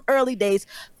remember them early days.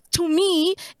 To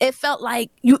me, it felt like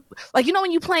you know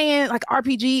when you playing like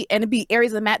RPG and it'd be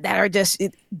areas of the map that are just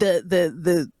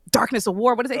the darkness of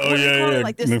war. What is it?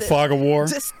 Like this, the fog of war.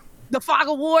 Just the fog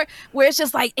of war, where it's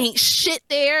just like ain't shit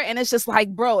there, and it's just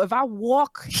like, bro, if I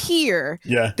walk here,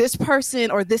 this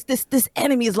person or this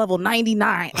enemy is level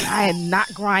 99. And I am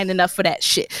not grind enough for that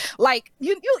shit. Like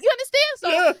you understand?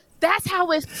 So that's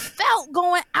how it felt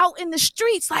going out in the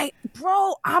streets. Like,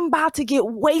 bro, I'm about to get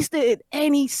wasted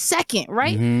any second,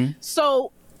 right?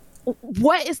 So,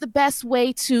 what is the best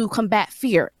way to combat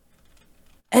fear?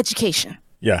 Education.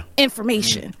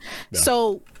 Information.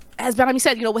 So, as Benami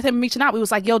said, you know, with him reaching out, we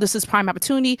was like, yo, this is prime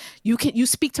opportunity. You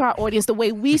speak to our audience the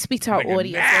way we speak to our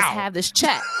audience. Let's have this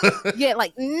chat.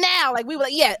 Like now, like we were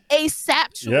like,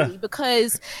 ASAP,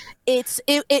 because it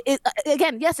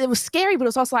again, yes, it was scary, but it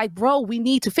was also like, bro, we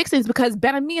need to fix things, because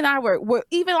Benami and I were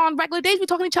even on regular days, we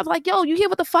talking to each other like, yo, you hear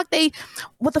what the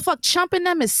fuck chumping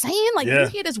them is saying? Like, you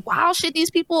hear this wild shit these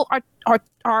people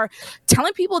are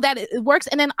telling people that it works.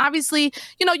 And then obviously,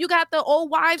 you know, you got the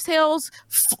old wives' tales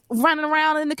running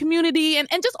around in the community and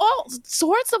just all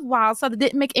sorts of wild stuff that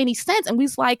didn't make any sense. And we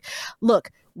was like, look,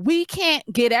 we can't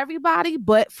get everybody,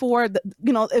 but for the,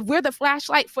 you know, if we're the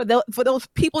flashlight for those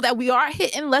people that we are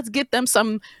hitting, let's get them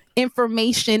some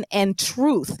information and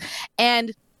truth.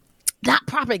 And not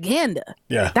propaganda.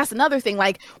 Yeah. That's another thing.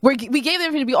 Like we gave the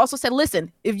information. We also said,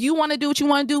 listen, if you want to do what you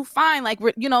want to do, fine. Like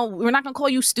we're not going to call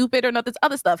you stupid or not this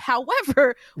other stuff.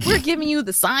 However, we're giving you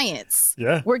the science.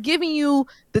 Yeah. We're giving you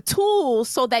the tools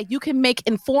so that you can make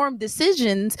informed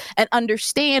decisions and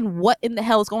understand what in the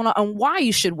hell is going on and why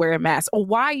you should wear a mask or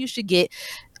why you should get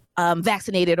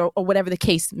vaccinated or whatever the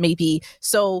case may be.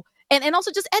 So, and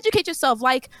also just educate yourself.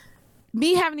 Like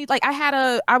me having these, like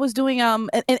I was doing,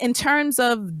 in terms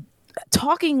of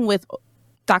talking with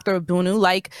Dr. Bunu,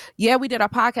 like, yeah, we did our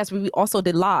podcast, but we also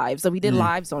did lives. So we did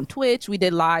lives on Twitch, we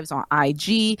did lives on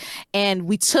IG, and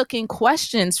we took in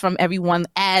questions from everyone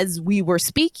as we were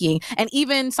speaking. And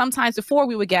even sometimes before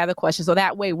we would gather questions. So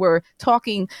that way we're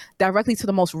talking directly to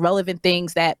the most relevant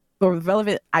things or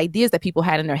relevant ideas that people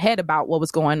had in their head about what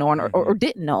was going on or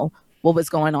didn't know what was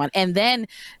going on. And then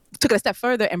took it a step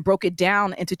further and broke it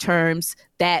down into terms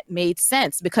that made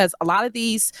sense, because a lot of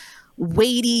these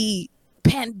weighty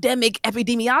pandemic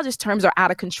epidemiologist terms are out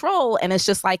of control, and it's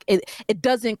just like it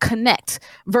doesn't connect.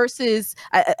 Versus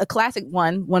a classic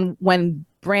one when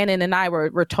Brandon and I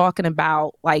were talking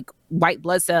about like white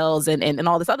blood cells and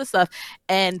all this other stuff,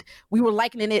 and we were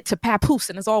likening it to Papoose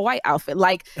and his all white outfit.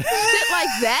 Like shit like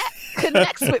that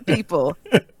connects with people.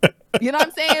 You know what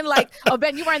I'm saying? Like, oh,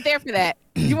 Ben, you weren't there for that.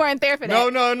 You weren't there for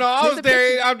that. No, I was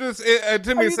there. I'm just, it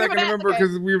took me a second to remember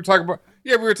because we were talking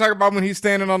about when he's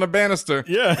standing on the banister.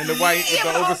 Yeah. In the white, with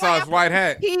the oversized white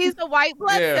hat. He's the white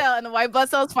blood cell, and the white blood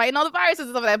cells fighting all the viruses and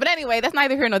stuff like that. But anyway, that's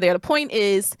neither here nor there. The point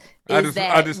is I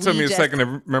just took me a second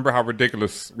to remember how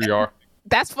ridiculous we are.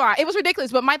 That's fine. It was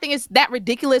ridiculous. But my thing is that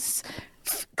ridiculous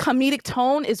comedic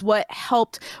tone is what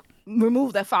helped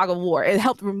remove that fog of war. It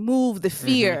helped remove the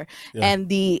fear and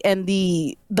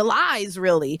the lies,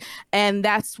 really. And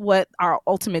that's what our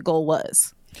ultimate goal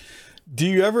was. Do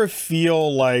you ever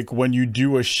feel like when you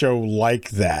do a show like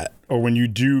that, or when you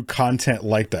do content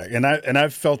like that, and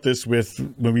I've felt this with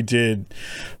when we did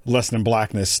Less Than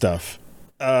Blackness stuff,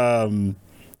 do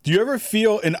you ever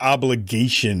feel an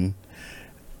obligation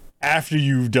after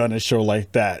you've done a show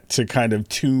like that to kind of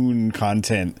tune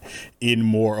content in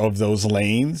more of those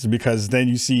lanes? Because then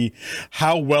you see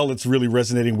how well it's really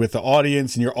resonating with the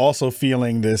audience, and you're also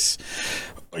feeling this,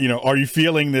 are you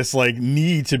feeling this like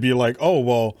need to be like, oh,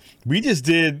 well, we just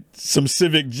did some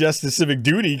civic justice, civic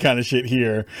duty kind of shit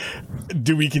here.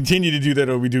 Do we continue to do that,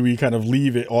 or do we kind of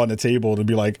leave it on the table to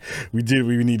be like, we did what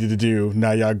we needed to do,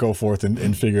 now y'all go forth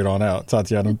and figure it on out?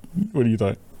 Tatiana, what do you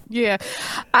think? Yeah,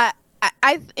 I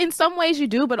in some ways you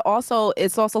do, but also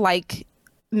it's also like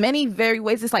many very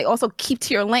ways. It's like also keep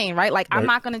to your lane, right? Like I'm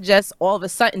not going to just all of a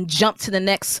sudden jump to the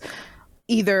next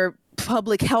either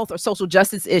public health or social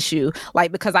justice issue,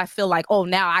 like because I feel like, oh,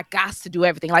 now I got to do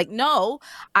everything. Like, no,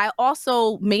 I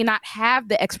also may not have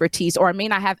the expertise, or I may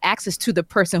not have access to the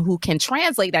person who can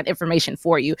translate that information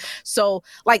for you. So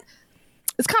like,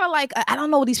 it's kind of like, I don't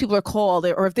know what these people are called,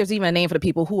 or if there's even a name for the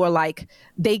people who are like,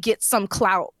 they get some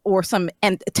clout or some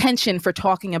attention for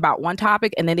talking about one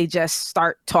topic, and then they just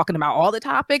start talking about all the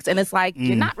topics. And it's like,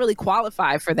 you're not really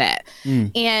qualified for that.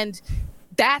 And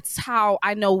that's how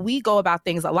I know we go about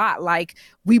things a lot. Like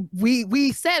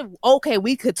we said, okay,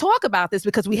 we could talk about this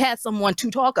because we had someone to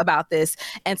talk about this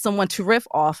and someone to riff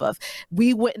off of.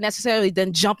 We wouldn't necessarily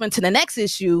then jump into the next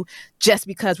issue just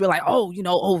because we're like,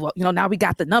 now we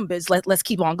got the numbers. Let's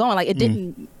keep on going. Like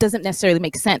it doesn't necessarily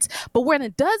make sense. But when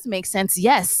it does make sense,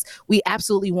 yes, we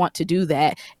absolutely want to do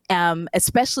that.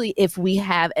 Especially if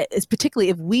particularly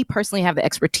if we personally have the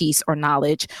expertise or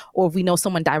knowledge, or if we know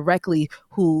someone directly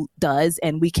who does,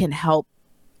 and we can help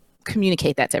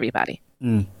communicate that to everybody.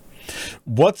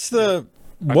 What's the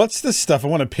stuff? I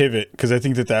want to pivot because I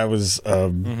think that was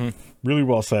really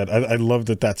well said. I love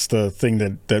that that's the thing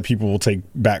that people will take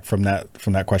back from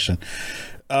that question.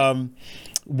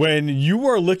 When you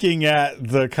are looking at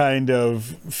the kind of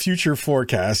future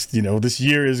forecast, this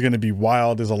year is going to be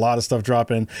wild. There's a lot of stuff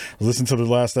dropping. Listen to the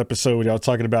last episode. Y'all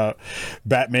talking about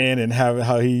Batman and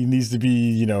how he needs to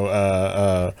be,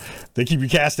 they keep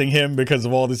recasting him because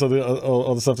of all this all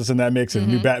the stuff that's in that mix, and a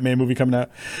new Batman movie coming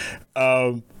out.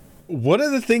 What are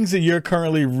the things that you're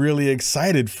currently really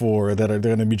excited for that are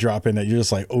going to be dropping that you're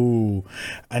just like, oh,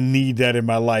 I need that in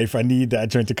my life. I need that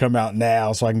joint to come out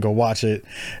now so I can go watch it.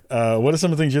 What are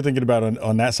some of the things you're thinking about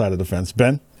on that side of the fence?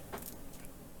 Ben?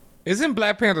 Isn't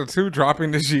Black Panther 2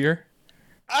 dropping this year?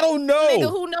 I don't know. Nigga,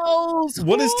 who knows?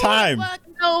 What is time? Who the fuck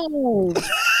knows?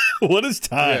 What is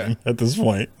time at this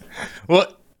point? Well,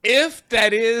 if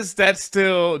that is, that's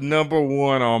still number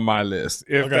one on my list.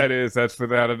 If that is, that's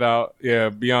without a doubt. Yeah,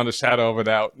 beyond a shadow of a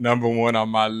doubt, number one on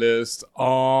my list.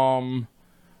 Beyond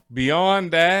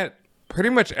that, pretty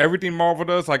much everything Marvel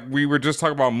does. Like we were just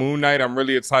talking about Moon Knight. I'm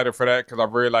really excited for that because I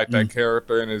really like that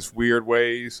character in his weird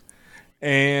ways.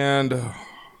 And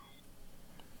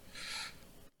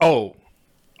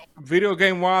video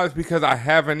game wise, because I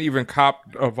haven't even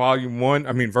copped a version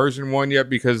 1 yet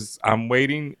because I'm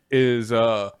waiting, is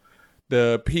the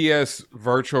PS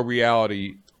virtual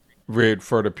reality rig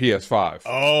for the PS5.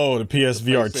 Oh, the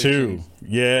PSVR 2.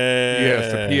 Yeah.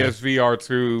 Yes, the PSVR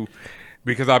 2.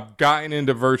 Because I've gotten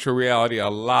into virtual reality a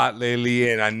lot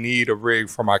lately and I need a rig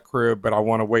for my crib, but I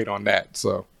want to wait on that.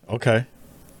 So okay.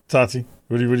 Tati,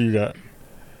 what do you got?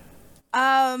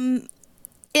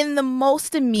 In the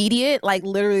most immediate, like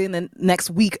literally in the next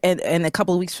week and a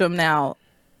couple of weeks from now,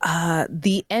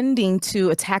 the ending to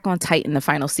Attack on Titan, the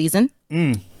final season.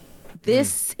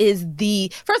 This is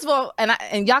the first of all,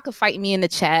 and y'all can fight me in the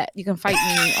chat. You can fight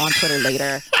me on Twitter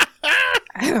later.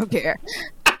 I don't care.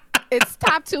 It's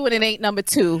top 2 and it ain't number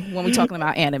 2 when we're talking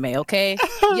about anime, okay?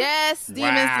 Yes,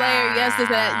 Demon Slayer, yes, this,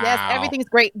 that, yes, everything's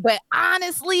great. But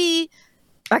honestly,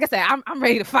 like I said, I'm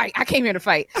ready to fight. I came here to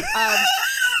fight.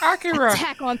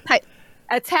 Attack on Titan.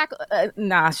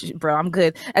 Bro, I'm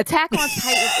good. Attack on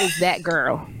Titan is that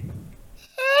girl.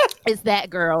 It's that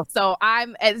girl. So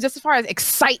I'm just as far as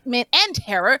excitement and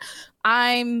terror,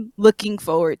 I'm looking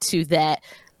forward to that.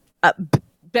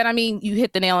 But I mean, you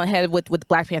hit the nail on the head with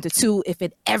Black Panther 2. If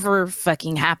it ever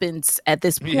fucking happens at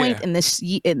this point in this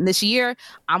year,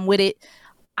 I'm with it.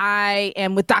 I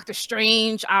am with Doctor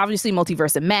Strange, obviously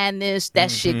Multiverse of Madness. That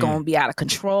shit gonna be out of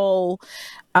control.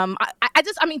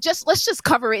 Let's just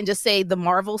cover it and just say the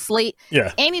Marvel slate.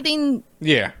 Yeah. Anything.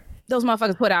 Yeah. Those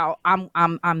motherfuckers put out, I'm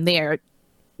there.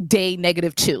 Day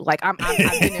 -2. Like I've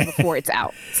been there before it's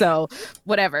out. So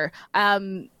whatever.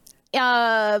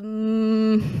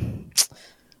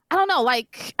 I don't know.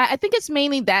 Like, I think it's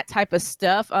mainly that type of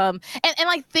stuff. And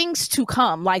like things to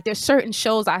come. Like there's certain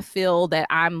shows I feel that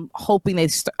I'm hoping they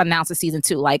announce a season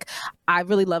 2. Like I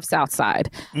really love Southside.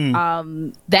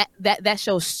 That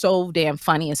show's so damn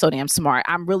funny and so damn smart.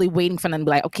 I'm really waiting for them to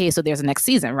be like, okay, so there's a next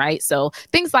season, right? So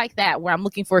things like that where I'm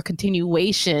looking for a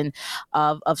continuation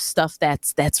of stuff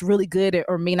that's really good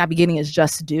or may not be getting its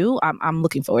just due. I'm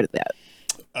looking forward to that.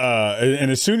 And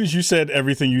as soon as you said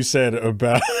everything you said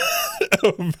about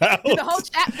Did the whole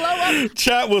chat blow up?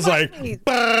 Chat was like,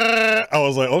 I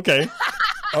was like, okay,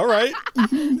 all right. Let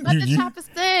the choppers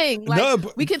sing.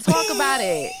 Like, we can talk about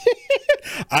it.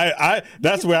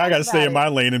 That's where I got to stay in my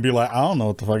lane and be like, I don't know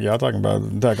what the fuck y'all talking about.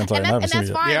 Attack on Titan. And that's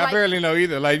fine. Yeah, I barely know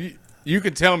either. Like, you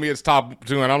can tell me it's top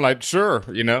 2, and I'm like, sure,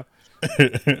 you know.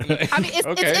 I mean,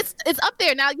 it's up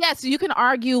there now. Yes, you can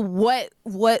argue what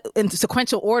in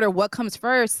sequential order what comes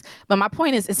first, but my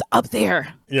point is, it's up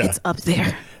there. Yeah, it's up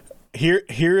there.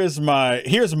 Here's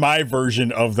my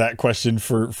version of that question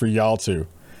for y'all too.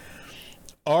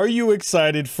 Are you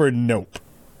excited for Nope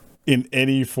in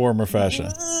any form or fashion?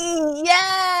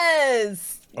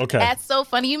 Yes. Okay. That's so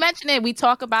funny. You mentioned it. We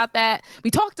talked about that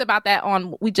we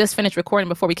just finished recording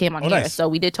before we came on here. Nice. So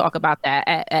we did talk about that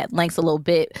at length a little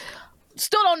bit.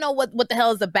 Still don't know what the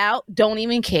hell is about. Don't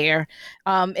even care.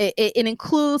 It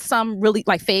includes some really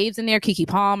like faves in there. Keke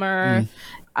Palmer,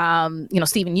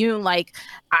 Stephen Yeun. Like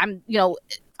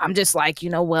I'm just like,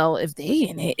 well, if they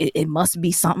in it must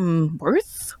be something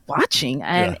worth watching.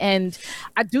 And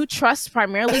I do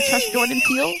primarily trust Jordan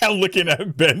Peele. I'm looking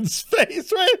at Ben's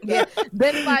face right now. Yeah,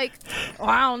 Ben's like,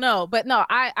 I don't know. But no,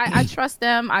 I trust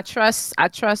them. I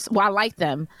like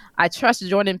them. I trust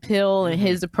Jordan Peele and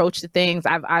his approach to things.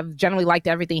 I've generally liked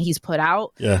everything he's put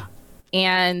out. Yeah.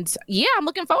 And yeah, I'm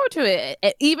looking forward to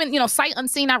it. Even, sight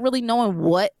unseen, not really knowing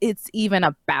what it's even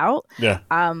about. Yeah.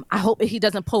 I hope he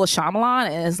doesn't pull a Shyamalan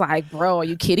and it's like, bro, are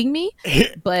you kidding me?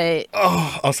 But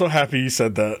I'm so happy you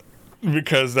said that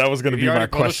because that was going to be my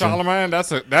question.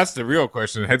 Shyamalan? That's the real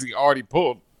question. Has he already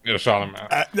pulled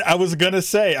Shyamalan? I was going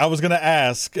to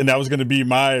ask, and that was going to be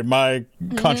my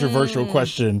controversial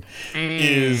question.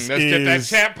 Let's get that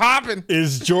chat popping.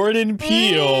 Is Jordan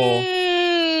Peele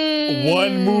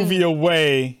one movie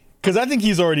away? Because I think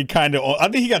he's already kind of. I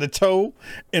think he got a toe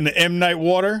in the M. Night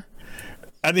water.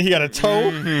 I think he got a toe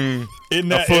in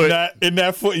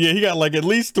that foot. Yeah, he got like at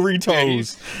least 3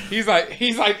 toes. Yeah,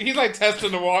 he's like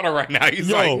testing the water right now. He's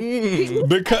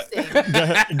because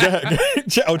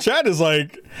Chad is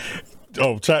like.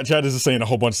 Oh, Chad is just saying a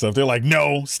whole bunch of stuff. They're like,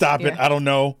 no, stop it. I don't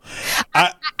know.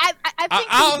 I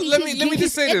think let me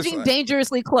just say this. He's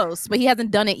dangerously close, but he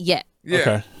hasn't done it yet. Yeah.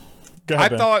 Okay.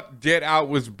 Ahead, I thought Get Out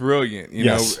was brilliant.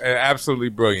 Absolutely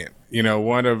brilliant.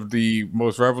 One of the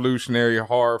most revolutionary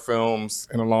horror films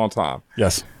in a long time.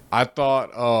 Yes. I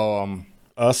thought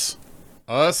Us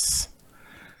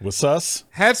was Us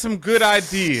had some good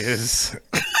ideas.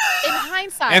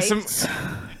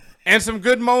 and some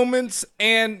good moments.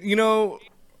 And you know,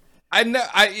 I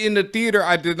in the theater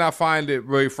I did not find it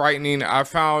really frightening. I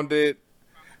found it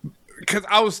because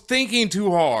I was thinking too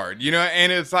hard, you know,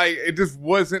 and it's like it just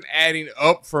wasn't adding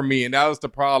up for me, and that was the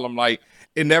problem. Like,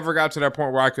 it never got to that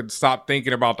point where I could stop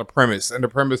thinking about the premise, and the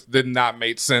premise did not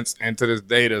make sense, and to this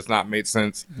day does not make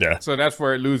sense. Yeah. So that's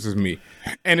where it loses me,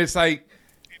 and it's like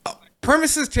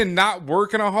premises can not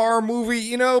work in a horror movie,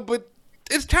 you know, but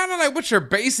it's kind of like what you're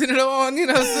basing it on, you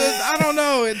know. So I don't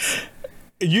know.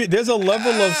 There's a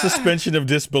level of suspension of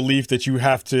disbelief that you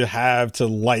have to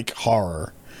like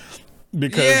horror.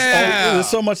 Because there's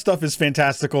so much stuff is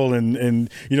fantastical and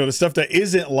you know, the stuff that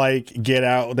isn't like Get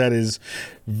Out, that is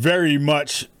very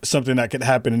much something that could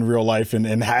happen in real life and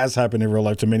has happened in real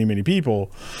life to many, many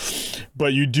people.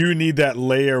 But you do need that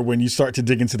layer when you start to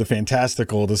dig into the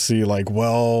fantastical to see like,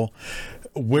 well,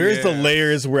 where's the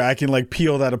layers where I can like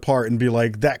peel that apart and be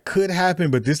like, that could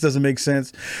happen, but this doesn't make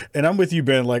sense. And I'm with you,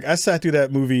 Ben. Like, I sat through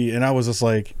that movie and I was just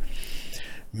like,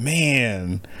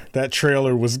 man, that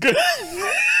trailer was good.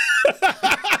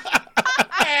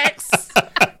 Facts.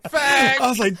 I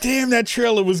was like, damn, that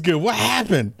trailer was good. What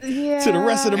happened to the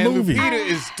rest of the movie? Lupita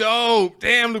is dope.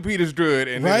 Damn, Lupita's good.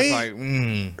 And then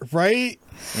it's like, right?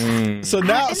 So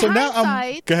now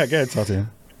I'm. Go ahead, talk to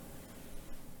him.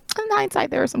 In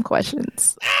hindsight, there are some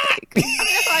questions. That's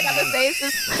all I got to say. It's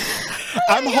just,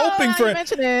 I'm hoping for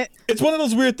it. It's one of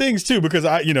those weird things too, because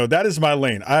that is my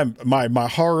lane. My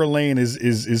horror lane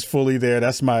is fully there.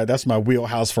 That's my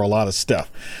wheelhouse for a lot of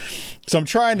stuff. So I'm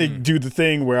trying to do the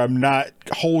thing where I'm not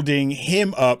holding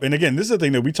him up. And again, this is the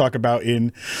thing that we talk about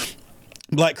in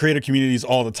Black creative communities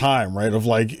all the time, right? Of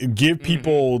like, give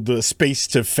people the space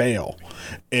to fail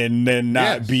and then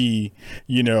not be,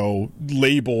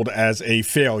 labeled as a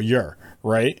failure.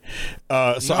 Right.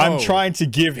 So I'm trying to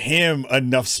give him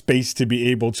enough space to be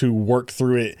able to work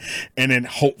through it. And then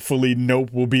hopefully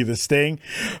Nope will be the sting.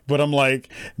 But I'm like,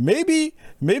 maybe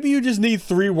you just need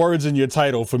 3 words in your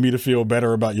title for me to feel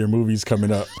better about your movies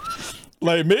coming up.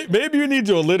 Like, maybe you need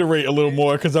to alliterate a little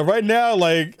more. Because right now,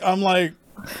 like, I don't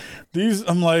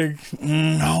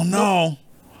know.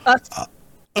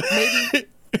 Maybe.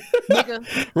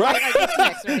 Nigga. Right. Like,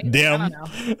 next, right? Damn. I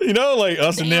don't know. Like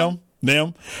us and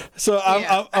them. So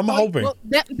I'm hoping. Well,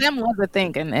 them was a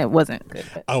thing, and it wasn't good.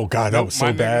 But. Oh God, that was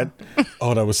so bad.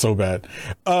 Oh, that was so bad.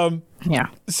 Yeah.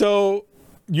 So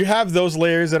you have those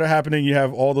layers that are happening. You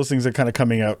have all those things that are kind of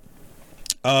coming up.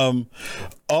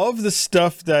 Of the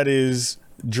stuff that is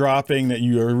dropping that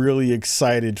you are really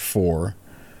excited for,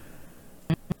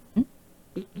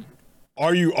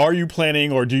 Are you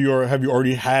planning, or have you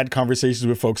already had conversations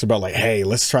with folks about like, hey,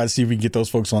 let's try to see if we can get those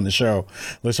folks on the show.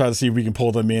 Let's try to see if we can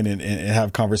pull them in and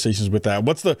have conversations with that.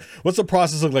 What's the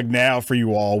process look like now for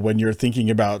you all when you're thinking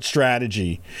about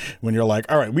strategy? When you're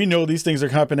like, all right, we know these things are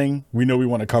happening. We know we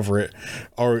want to cover it.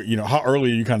 Or, how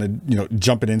early are you kind of,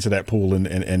 jumping into that pool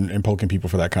and poking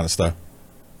people for that kind of stuff?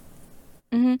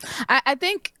 Mm-hmm. I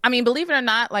think, believe it or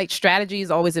not, like strategy is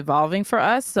always evolving for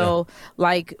us. So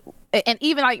like, and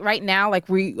even like right now, like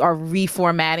we are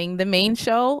reformatting the main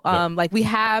show. Like we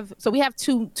have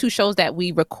two shows that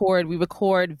we record. We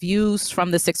record Views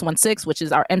from the 616, which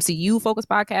is our MCU focused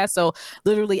podcast. So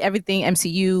literally everything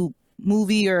MCU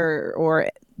movie or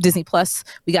Disney Plus,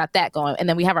 we got that going. And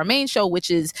then we have our main show,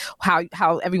 which is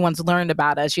how everyone's learned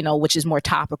about us, which is more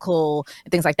topical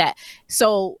and things like that.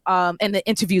 So, and the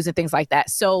interviews and things like that.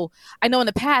 So I know in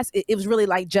the past, it was really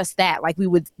like just that. Like we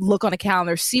would look on a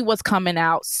calendar, see what's coming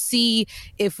out, see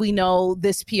if we know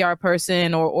this PR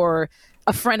person or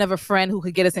a friend of a friend who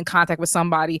could get us in contact with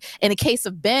somebody. In the case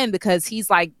of Ben, because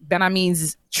he's like Ben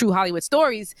Amin's True Hollywood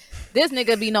Stories, this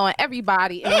nigga be knowing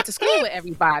everybody and went to school with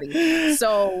everybody.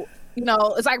 So,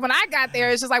 it's like when I got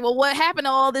there, it's just like, well, what happened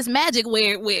to all this magic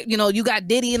where you got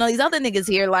Diddy and all these other niggas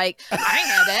here? Like, I ain't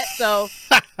had that. So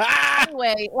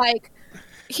anyway, like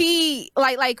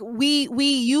we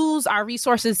use our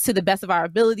resources to the best of our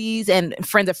abilities and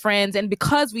friends of friends. And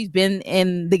because we've been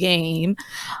in the game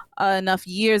enough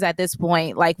years at this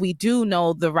point, like we do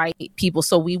know the right people.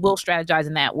 So we will strategize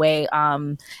in that way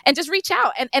and just reach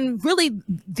out. And really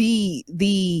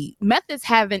the methods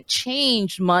haven't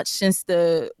changed much since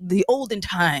the olden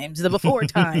times, the before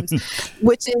times,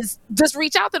 which is just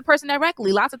reach out to the person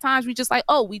directly. Lots of times we just like,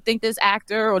 oh, we think this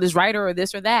actor or this writer or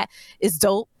this or that is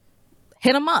dope.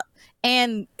 Hit them up.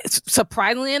 And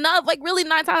surprisingly enough, like really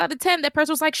 9 times out of 10, that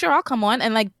person was like, sure, I'll come on.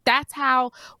 And like, that's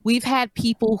how we've had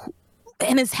people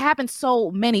and it's happened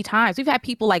so many times. We've had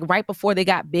people like right before they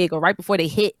got big or right before they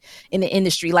hit in the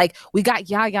industry. Like we got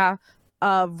Yaya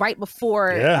right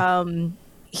before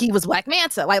he was Black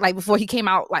Manta, like before he came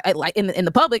out like in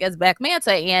the public as Black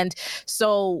Manta. And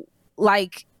so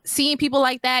like seeing people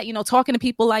like that, you know, talking to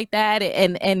people like that,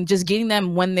 and just getting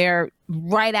them when they're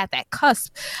right at that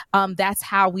cusp, that's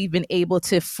how we've been able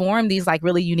to form these like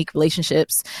really unique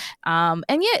relationships. And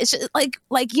yeah, it's just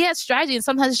it's strategy, and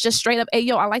sometimes it's just straight up, hey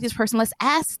yo, I like this person, let's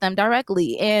ask them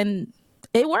directly, and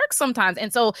it works sometimes.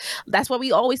 And so that's what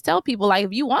we always tell people, like,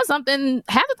 if you want something,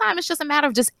 half the time it's just a matter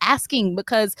of just asking,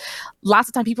 because lots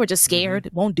of time people are just scared,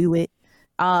 won't do it,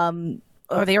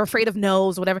 or they're afraid of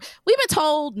no's or whatever. We've been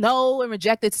told no and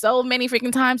rejected so many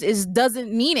freaking times, it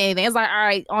doesn't mean anything. It's like, all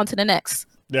right, on to the next.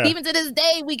 Yeah. Even to this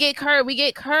day, we get curved. We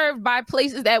get curved by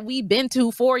places that we've been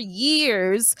to for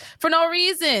years for no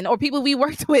reason, or people we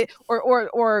worked with,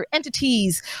 or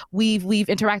entities we've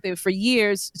interacted with for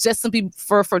years, just simply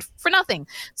for nothing.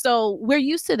 So we're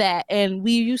used to that, and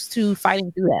we're used to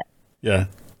fighting through that. Yeah,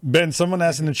 Ben. Someone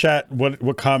asked in the chat,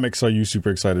 what comics are you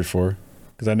super excited for?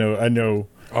 Because I know.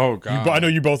 Oh God! I know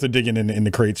you both are digging in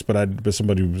the crates, but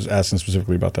somebody was asking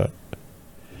specifically about that.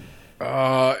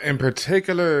 In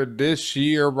particular, this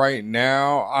year right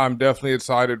now, I'm definitely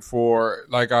excited for,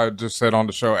 like I just said on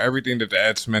the show, everything that the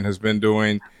X-Men has been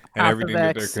doing and everything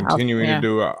that they're continuing to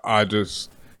do.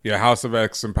 House of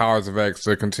X and Powers of X,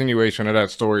 the continuation of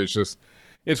that story is just,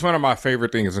 it's one of my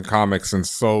favorite things in comics in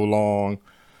so long.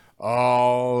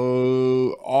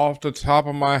 Off the top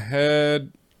of my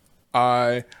head,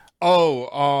 Jamie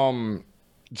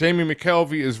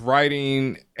McKelvey is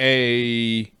writing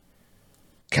a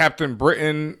Captain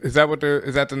Britain. Is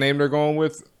that the name they're going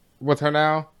with her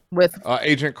now? With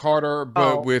Agent Carter,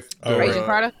 but with Agent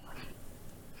Carter?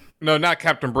 No, not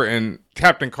Captain Britain.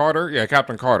 Captain Carter. Yeah,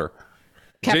 Captain Carter.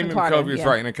 Jamie McKelvey is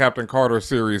writing a Captain Carter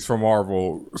series for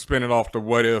Marvel, spinning off the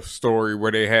What If story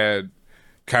where they had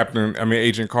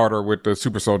Agent Carter with the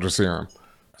super soldier serum.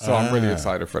 So I'm really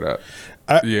excited for that.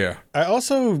 I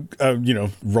also,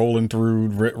 rolling through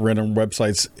random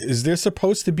websites, is there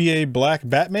supposed to be a Black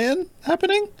Batman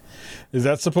happening? Is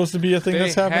that supposed to be a thing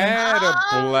that's happening? They had a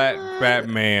Black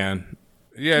Batman.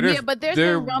 But there's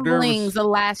been rumblings the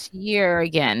last year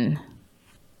again.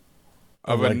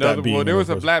 Of another, there was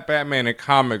a Black Batman in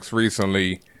comics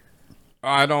recently.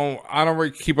 I don't really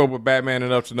keep up with Batman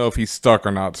enough to know if he's stuck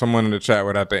or not. Someone in the chat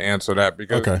would have to answer that,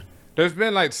 because there's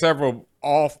been like several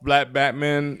off-black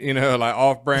Batman, like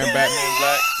off-brand Batman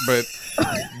Black, but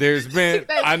there's been,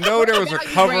 I know there was a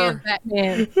cover.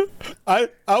 I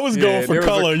was going for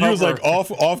color. You was like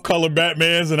off-color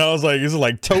Batmans, and I was like, is it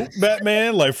like taupe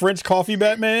Batman, like French coffee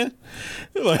Batman?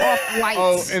 Like,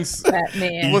 off-white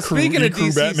Batman. Well, speaking of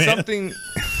DC,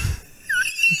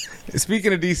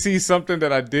 Speaking of DC, something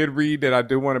that I did read that I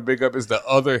do want to big up is The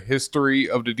Other History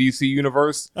of the DC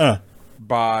Universe.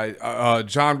 By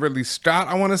John Ridley Scott,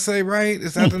 I want to say, right?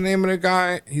 Is that the name of the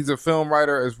guy? He's a film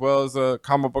writer as well as a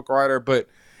comic book writer, but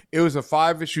it was a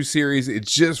 5-issue series. It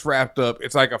just wrapped up.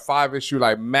 It's like a 5-issue,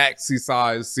 like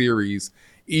maxi-size series.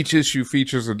 Each issue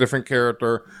features a different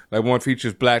character. Like one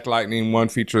features Black Lightning, one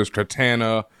features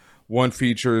Cortana, one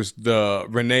features the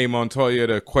Renee Montoya,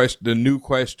 the new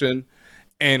Question.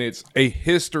 And it's a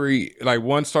history, like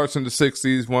one starts in the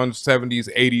 60s, one 70s,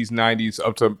 80s, 90s,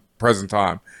 up to present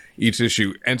time. Each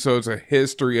issue. And so it's a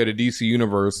history of the DC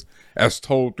universe as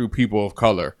told through people of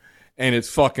color. And it's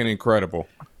fucking incredible.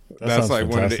 That's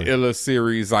like fantastic. One of the illest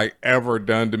series like ever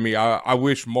done to me. I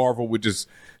wish Marvel would just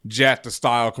jack the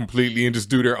style completely and just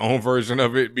do their own version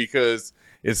of it, because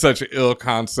it's such an ill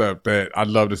concept that I'd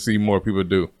love to see more people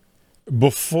do.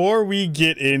 Before we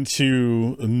get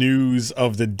into news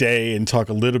of the day and talk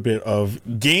a little bit of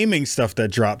gaming stuff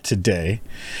that dropped today,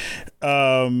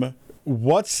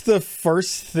 what's the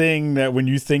first thing that when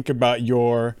you think about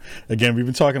again, we've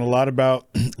been talking a lot about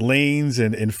lanes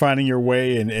and finding your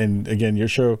way, and again, your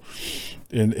show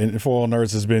in For All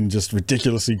Nerds has been just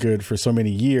ridiculously good for so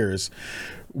many years.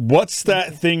 What's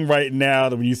that thing right now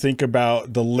that when you think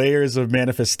about the layers of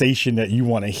manifestation that you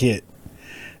want to hit,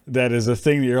 that is a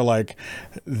thing that you're like,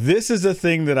 this is a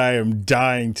thing that I am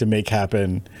dying to make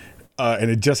happen, and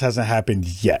it just hasn't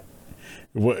happened yet?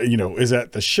 Is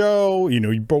that the show?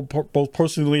 You both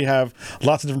personally have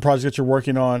lots of different projects that you're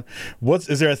working on.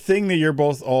 Is there a thing that you're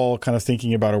both all kind of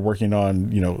thinking about or working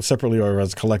on, separately or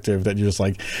as a collective, that you're just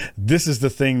like, this is the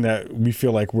thing that we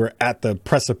feel like we're at the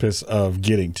precipice of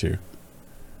getting to?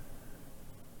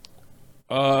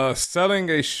 Selling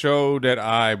a show that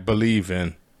I believe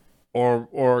in,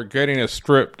 or getting a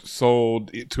script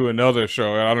sold to another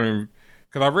show. I don't even,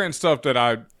 because I've written stuff that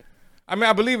I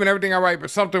believe in everything I write, but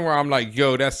something where I'm like,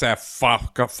 yo, that's that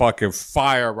fucking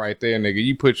fire right there, nigga.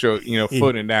 You put your,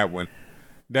 foot in that one.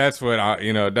 That's what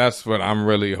I'm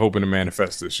really hoping to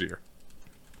manifest this year.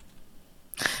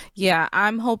 Yeah,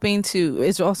 I'm hoping to,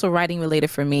 it's also writing related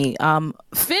for me,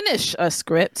 finish a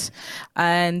script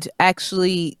and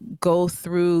actually go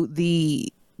through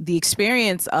the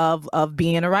experience of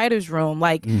being in a writer's room,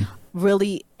 like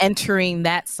really entering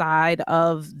that side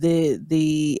of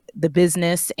the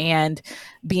business and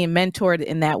being mentored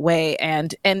in that way,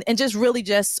 and just really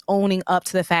just owning up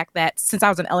to the fact that since I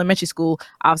was in elementary school,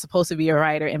 I was supposed to be a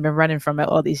writer and been running from it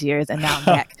all these years, and now I'm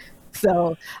back.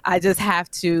 So I just have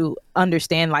to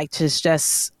understand, like,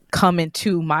 just come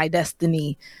into my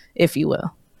destiny, if you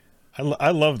will.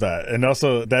 I love that. And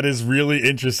also, that is really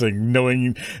interesting,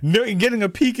 knowing getting a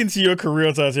peek into your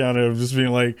career, Tatiana, of just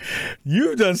being like,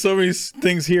 you've done so many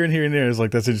things here and here and there. It's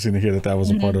like, that's interesting to hear that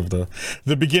was a part of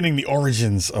the beginning, the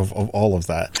origins of all of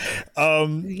that.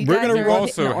 We've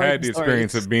also had the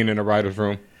experience of being in a writer's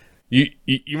room.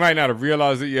 You might not have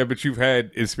realized it yet, but you've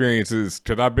had experiences,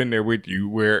 because I've been there with you,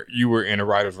 where you were in a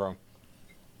writer's room.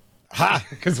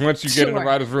 Because once you get in the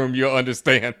writer's room, you'll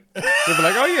understand. You'll be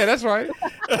like, oh yeah, that's right.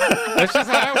 That's just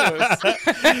how that was.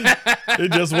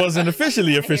 It just wasn't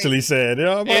officially said.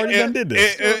 I've already done did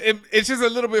this. It's just a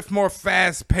little bit more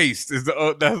fast paced. That's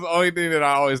the only thing that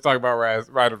I always talk about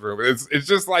writer's room. It's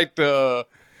just like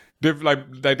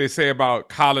like they say about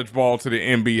college ball to the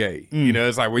NBA. You know,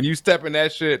 it's like when you step in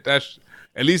that shit, that's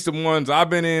at least the ones I've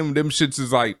been in, them shits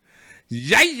is like,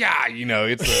 yeah, you know,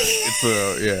 it's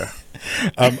a yeah.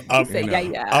 I'm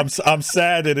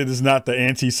sad that it is not the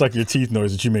anti-suck your teeth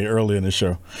noise that you made earlier in the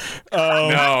show.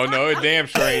 No, it damn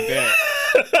sure ain't that.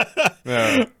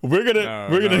 No, we're gonna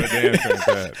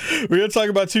talk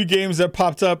about two games that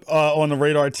popped up on the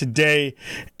radar today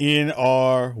in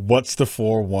our What's the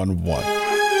 411.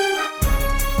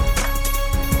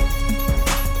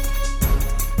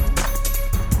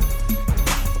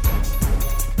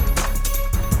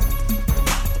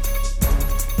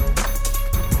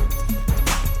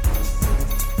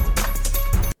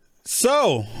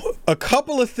 So, a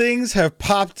couple of things have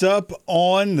popped up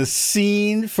on the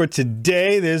scene for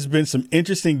today. There's been some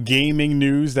interesting gaming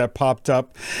news that popped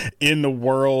up in the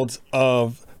world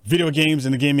of video games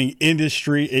and the gaming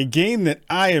industry. A game that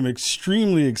I am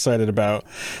extremely excited about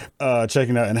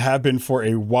checking out and have been for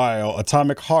a while.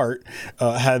 Atomic Heart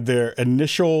had their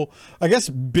initial, I guess,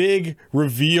 big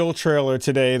reveal trailer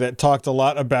today that talked a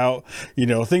lot about, you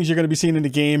know, things you're going to be seeing in the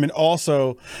game, and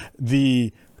also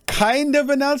the kind of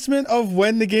announcement of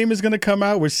when the game is going to come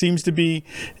out, which seems to be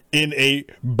in a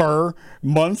burr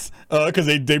month, because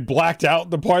they blacked out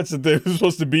the parts that they were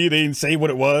supposed to be. They didn't say what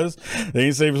it was. They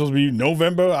didn't say it was supposed to be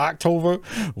November, October,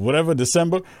 whatever,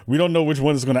 December. We don't know which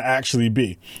one it's going to actually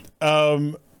be.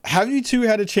 Have you two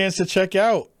had a chance to check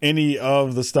out any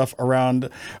of the stuff around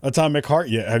Atomic Heart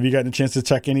yet? Have you gotten a chance to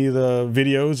check any of the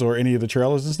videos or any of the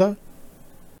trailers and stuff?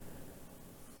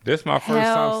 This my first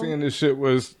time seeing this shit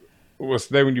was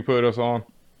today when you put us on.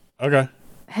 Okay.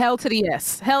 Hell to the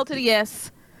yes. Hell to the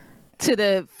yes to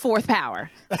the fourth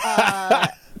power.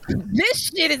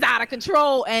 This shit is out of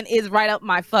control and is right up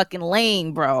my fucking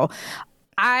lane, bro.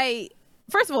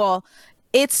 First of all,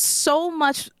 it's so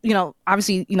much, you know,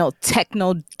 obviously, you know,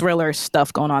 techno thriller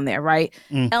stuff going on there, right?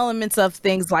 Elements of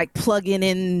things like plugging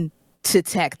in to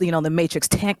tech, you know, the Matrix,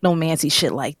 technomancy,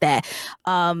 shit like that.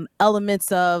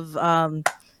 Elements of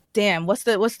damn, what's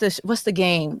the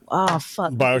game? Oh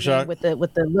fuck, BioShock with the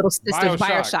little sisters.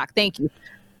 BioShock. Thank you.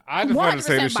 I just wanted to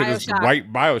say this shit is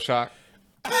white BioShock.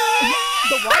 The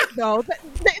white though,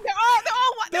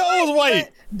 they're all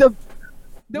white. No,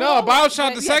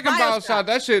 BioShock, the second BioShock,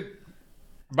 that shit.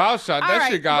 BioShock,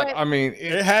 that shit got. I mean,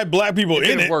 it had black people in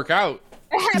it. Didn't work out.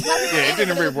 It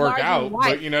didn't really work out,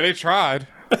 but you know they tried.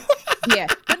 Yeah,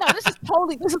 but no, this is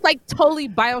like totally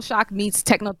BioShock meets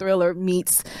techno thriller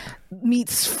meets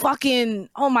fucking,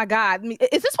 oh my god, is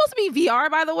this supposed to be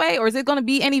VR, by the way, or is it going to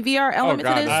be any VR element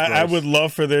to this? I would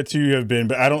love for there to have been,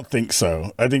 but I don't think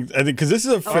so. I think because this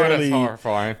is a fairly that's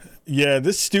horrifying. Yeah,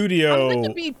 this studio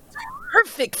would be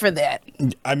perfect for that.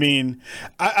 I mean,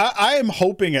 I am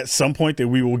hoping at some point that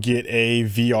we will get a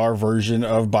VR version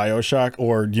of BioShock,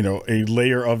 or, you know, a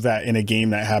layer of that in a game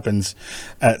that happens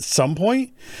at some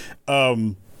point.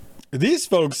 These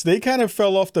folks, they kind of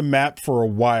fell off the map for a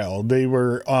while. They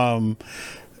were,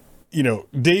 you know,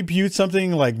 debuted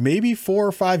something like maybe 4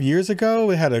 or 5 years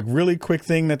ago. It had a really quick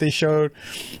thing that they showed.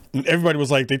 And everybody was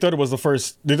like, they thought it was a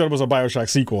BioShock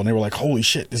sequel. And they were like, holy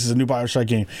shit, this is a new BioShock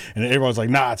game. And everyone was like,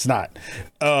 nah, it's not.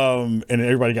 And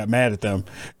everybody got mad at them.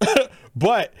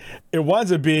 But it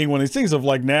winds up being one of these things of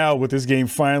like, now with this game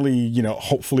finally, you know,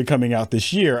 hopefully coming out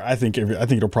this year, I think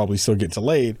it'll probably still get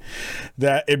delayed,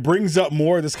 that it brings up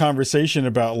more of this conversation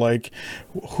about like,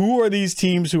 who are these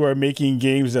teams who are making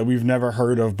games that we've never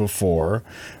heard of before?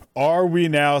 are we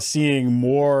now seeing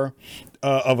more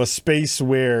of a space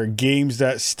where games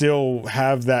that still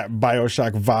have that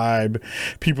BioShock vibe,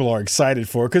 people are excited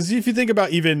for? Because if you think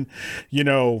about even,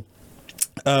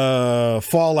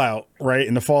 Fallout, right?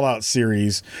 In the Fallout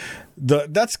series,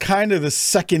 that's kind of the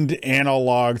second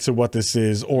analog to what this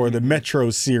is, or the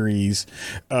Metro series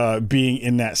being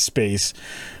in that space.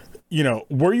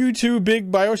 Were you two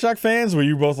big BioShock fans? Were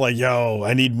you both like, yo,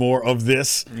 I need more of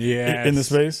this in the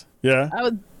space? Yeah. I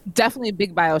was definitely a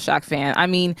big BioShock fan. I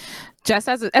mean, just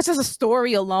as a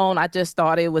story alone, I just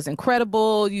thought it was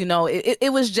incredible.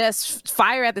 It was just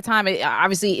fire at the time.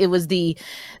 Obviously, it was the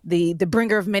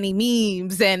bringer of many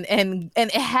memes, and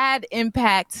it had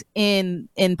impact in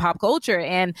pop culture.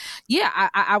 And yeah,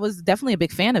 I was definitely a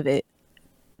big fan of it.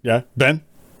 Yeah, Ben.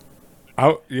 I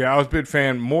was a big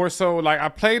fan. More so, like, I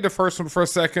played the first one for a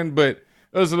second, but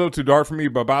it was a little too dark for me.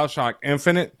 But BioShock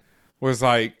Infinite was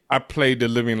like, I played the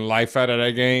living life out of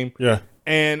that game. Yeah.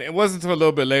 And it wasn't until a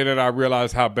little bit later that I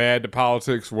realized how bad the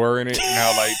politics were in it and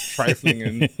how like trifling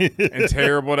and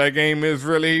terrible that game is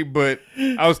really. But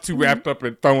I was too wrapped up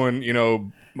in throwing,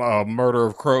 murder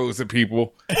of crows at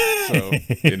people. So,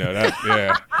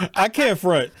 I can't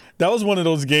front. That was one of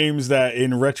those games that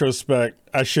in retrospect,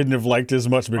 I shouldn't have liked as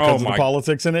much because of the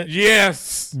politics in it.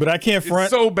 Yes. But I can't front.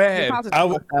 It's so bad.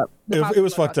 It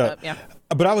was fucked up. Yeah.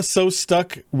 But I was so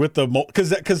stuck with the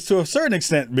because to a certain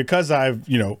extent, because I've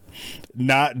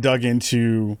not dug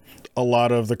into a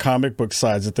lot of the comic book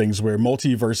sides of things where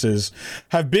multiverses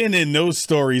have been in those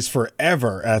stories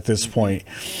forever at this point.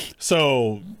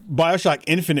 So BioShock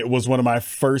Infinite was one of my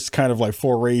first kind of like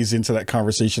forays into that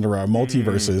conversation around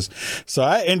multiverses. So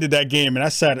I ended that game and I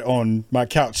sat on my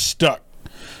couch stuck.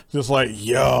 Just like,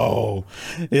 yo,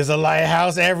 there's a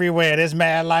lighthouse everywhere. There's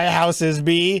mad lighthouses,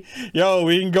 B. Yo,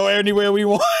 we can go anywhere we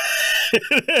want.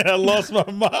 I lost my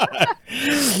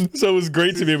mind. So it was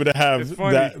great to be able to have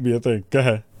that be a thing. Go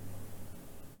ahead.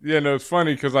 Yeah, no, it's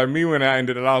funny because like me, when I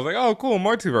ended it, I was like, oh, cool,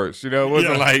 multiverse. It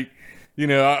wasn't like,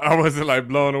 I wasn't like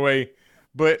blown away.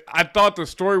 But I thought the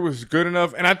story was good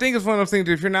enough. And I think it's one of those things,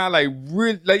 if you're not like,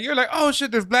 really, like, you're like, oh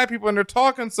shit, there's black people and they're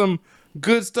talking some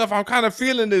good stuff. I'm kind of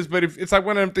feeling this, but if it's like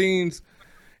one of them things,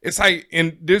 it's like,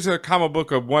 and there's a comic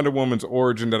book of Wonder Woman's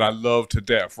origin that I love to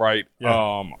death, right?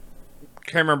 Yeah.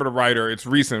 Can't remember the writer. It's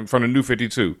recent, from the New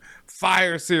 52.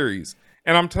 Fire series.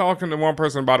 And I'm talking to one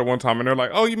person about it one time, and they're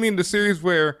like, oh, you mean the series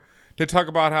where they talk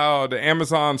about how the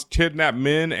Amazons kidnap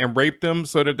men and rape them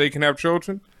so that they can have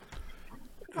children?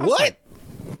 What?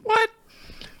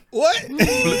 What?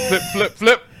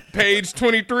 Flip. Page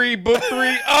 23, book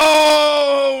 3. Oh!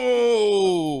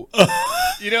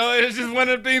 It's just one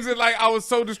of the things that, like, I was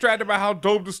so distracted by how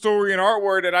dope the story and art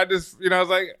were that I just, I was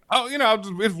like, oh,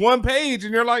 it's one page,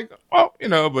 and you're like, oh,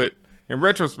 but in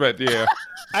retrospect, yeah.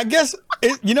 I guess,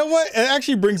 you know what? It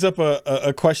actually brings up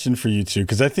a question for you, too,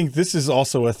 because I think this is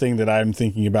also a thing that I'm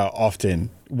thinking about often,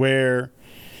 where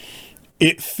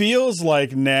it feels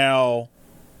like now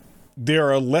there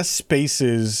are less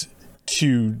spaces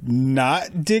to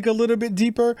not dig a little bit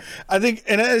deeper. I think,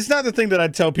 and it's not the thing that I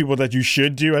tell people that you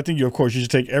should do. I think of course you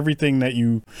should take everything that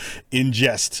you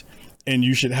ingest and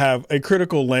you should have a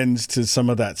critical lens to some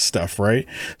of that stuff, right?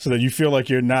 So that you feel like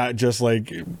you're not just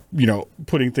like,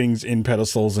 putting things in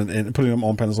pedestals and putting them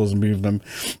on pedestals and giving them,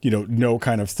 no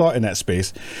kind of thought in that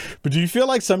space. But do you feel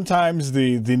like sometimes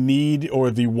the need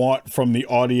or the want from the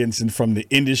audience and from the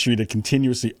industry to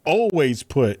continuously always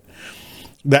put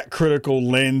that critical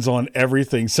lens on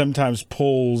everything sometimes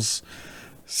pulls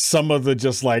some of the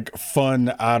just like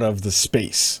fun out of the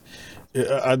space?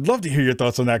 I'd love to hear your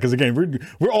thoughts on that, because again,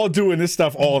 we're all doing this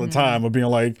stuff all the time of being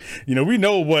like, we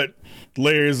know what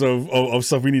layers of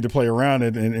stuff we need to play around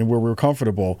in and where we're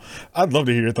comfortable. I'd love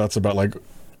to hear your thoughts about, like,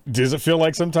 does it feel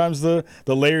like sometimes the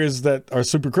layers that are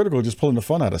super critical are just pulling the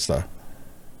fun out of stuff?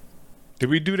 Did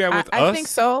we do that with us? I think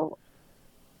so.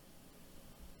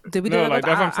 Did we do that? Like,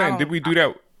 that's what I'm saying. Did we do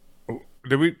that?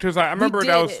 Did we? Because I remember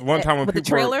that was one time when people the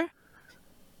trailer.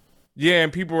 Yeah,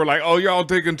 and people were like, "Oh, y'all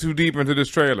digging too deep into this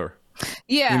trailer."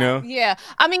 Yeah, yeah.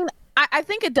 I mean, I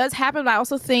think it does happen, but I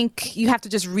also think you have to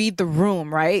just read the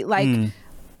room, right? Like,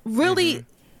 really.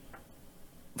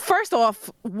 First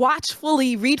off, watch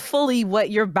fully, read fully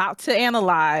what you're about to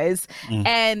analyze,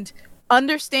 and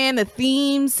understand the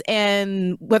themes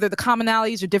and whether the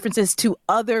commonalities or differences to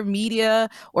other media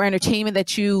or entertainment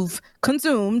that you've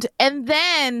consumed, and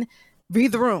then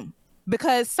read the room.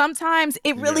 Because sometimes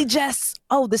it really just,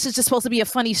 this is just supposed to be a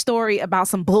funny story about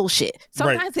some bullshit.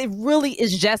 Sometimes it really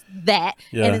is just that,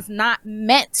 and it's not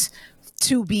meant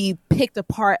to be picked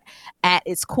apart at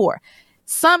its core.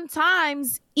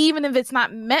 Sometimes, even if it's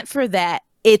not meant for that,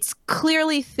 it's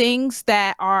clearly things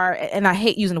that are, and I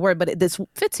hate using the word, but this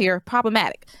fits here,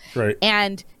 problematic. Right.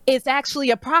 And it's actually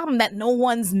a problem that no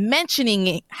one's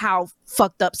mentioning how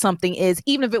fucked up something is,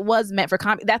 even if it was meant for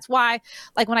comedy. That's why,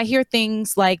 like, when I hear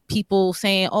things like people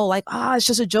saying, oh, like, it's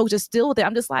just a joke, just deal with it.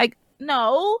 I'm just like,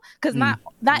 no, because not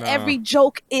every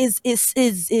joke is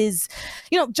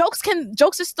jokes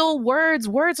are still words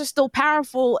are still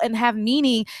powerful and have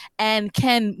meaning and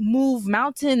can move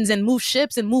mountains and move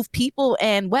ships and move people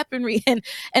and weaponry and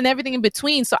everything in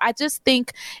between. So I just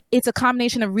think it's a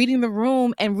combination of reading the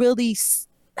room and really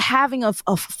having a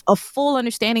full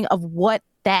understanding of what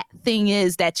that thing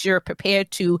is that you're prepared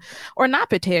to or not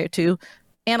prepared to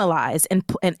analyze and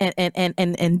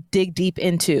dig deep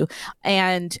into.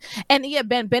 And yeah,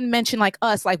 Ben mentioned like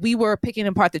us, like we were picking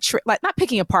apart like not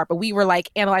picking apart, but we were like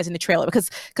analyzing the trailer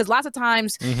because lots of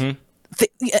times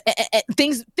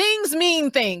things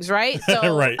mean things, right?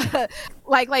 So right.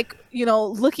 like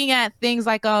looking at things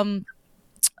like the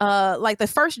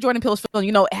first Jordan Peele film,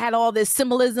 it had all this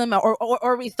symbolism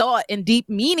or we thought in deep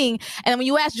meaning. And when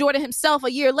you ask Jordan himself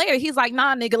a year later, he's like,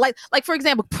 nah, nigga, like for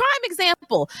example, prime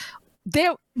example,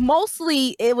 there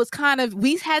mostly it was kind of,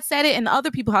 we had said it and other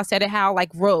people have said it, how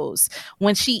like Rose,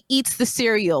 when she eats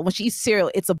cereal,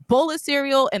 it's a bowl of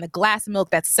cereal and a glass of milk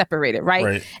that's separated,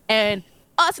 right? And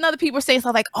us and other people are saying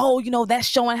stuff like, oh, that's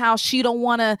showing how she don't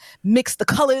want to mix the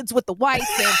colors with the whites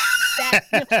and that,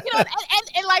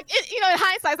 and like, in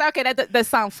hindsight, like, okay, that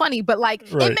sounds funny, but like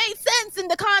it made sense in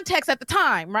the context at the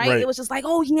time, right? It was just like,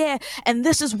 oh yeah, and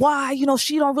this is why,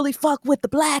 she don't really fuck with the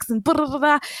blacks and blah, blah, blah,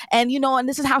 blah. And, and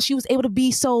this is how she was able to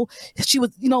be so, she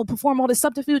was, perform all this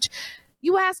subterfuge.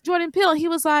 You asked Jordan Peele, and he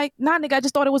was like, nah, nigga, I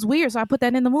just thought it was weird, so I put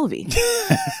that in the movie.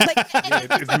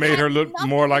 It made her look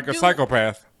more like a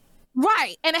psychopath.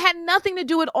 Right. And it had nothing to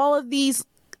do with all of these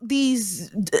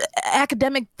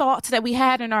academic thoughts that we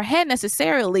had in our head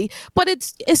necessarily, but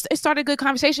it started a good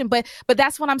conversation. But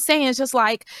that's what I'm saying. It's just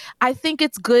like, I think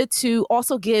it's good to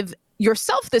also give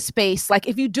yourself the space. Like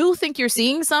if you do think you're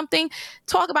seeing something,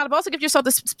 talk about it, but also give yourself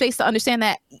the space to understand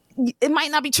that it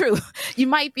might not be true. You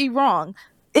might be wrong.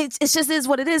 It just is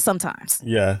what it is sometimes.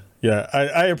 Yeah.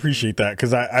 I appreciate that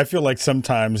because I feel like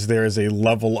sometimes there is a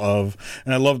level of,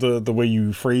 and I love the way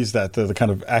you phrase that, the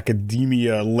kind of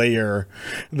academia layer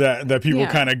that people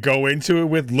kind of go into it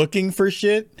with, looking for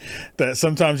shit that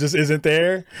sometimes just isn't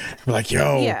there. We're like,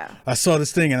 I saw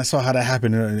this thing and I saw how that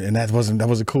happened and that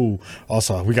wasn't cool.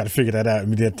 Also, we got to figure that out.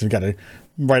 We got to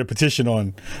write a petition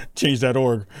on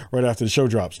change.org right after the show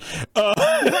drops.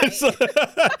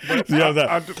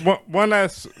 One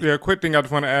last quick thing I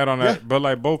just want to add on that, but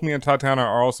like both me and Tatiana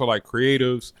are also like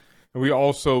creatives, and we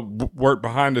also work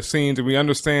behind the scenes, and we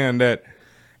understand that,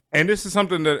 and this is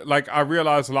something that like I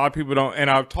realize a lot of people don't, and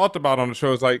I've talked about on the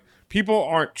show, is like people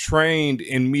aren't trained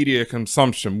in media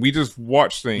consumption. We just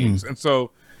watch things. And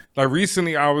so like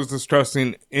recently I was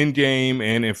discussing Endgame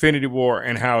and Infinity War,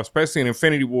 and how especially in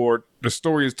Infinity War the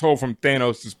story is told from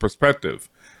Thanos' perspective.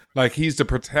 Like he's the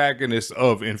protagonist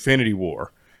of Infinity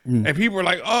War. And people are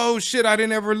like, oh shit, I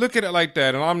didn't ever look at it like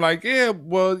that. And I'm like, yeah,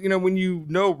 well, when you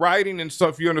know writing and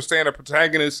stuff, you understand a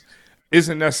protagonist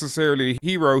isn't necessarily a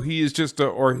hero. He is just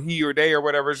or he or they or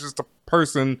whatever. It's just a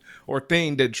person or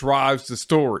thing that drives the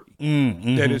story,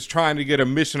 that is trying to get a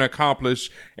mission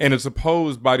accomplished and is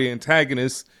opposed by the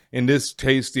antagonist, in this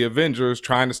case, the Avengers,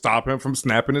 trying to stop him from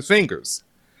snapping his fingers.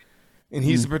 And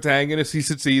he's the protagonist, he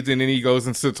succeeds, and then he goes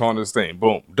and sits on this thing.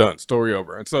 Boom, done, story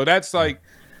over. And so that's like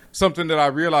something that I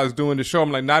realized doing the show.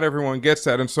 I'm like, not everyone gets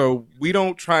that. And so we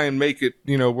don't try and make it,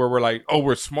 where we're like, oh,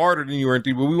 we're smarter than you or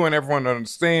anything, but we want everyone to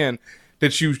understand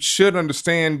that you should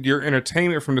understand your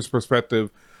entertainment from this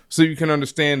perspective, so you can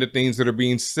understand the things that are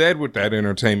being said with that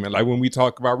entertainment. Like when we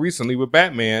talked about recently with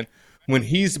Batman, when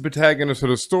he's the protagonist of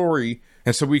the story,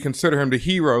 and so we consider him the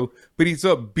hero, but he's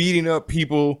up beating up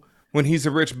people when he's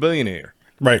a rich billionaire.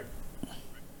 Right.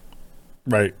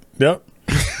 Yep.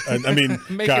 I mean,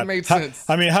 it make sense.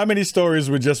 How many stories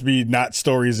would just be not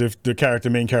stories if the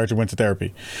main character went to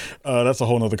therapy? That's a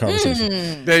whole nother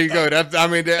conversation. There you go.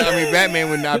 Batman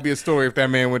would not be a story if that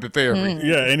man went to therapy.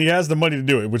 Yeah, and he has the money to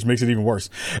do it, which makes it even worse.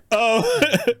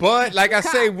 But like I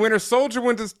say, Winter Soldier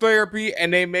went to therapy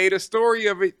and they made a story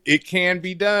of it. It can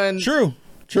be done. True.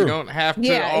 You don't have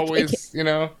to always,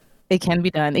 It can be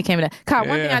done. Kyle,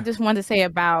 one thing I just wanted to say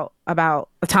about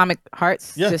Atomic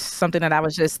Hearts, just something that I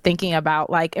was just thinking about.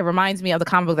 Like, it reminds me of the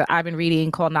comic book that I've been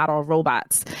reading called Not All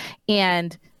Robots.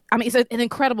 And I mean, it's an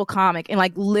incredible comic. And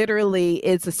like, literally,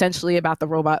 it's essentially about the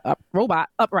robot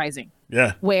uprising.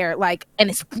 Yeah. Where like, and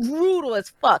it's brutal as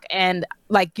fuck. And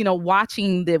like, you know, when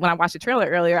I watched the trailer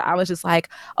earlier, I was just like,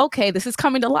 okay, this is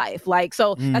coming to life. Like,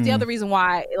 so that's the other reason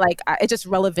why, like, it's just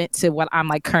relevant to what I'm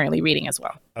like currently reading as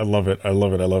well. I love it.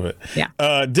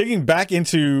 Yeah. Digging back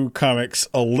into comics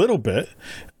a little bit,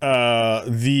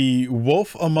 the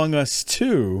Wolf Among Us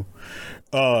 2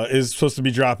 is supposed to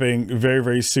be dropping very,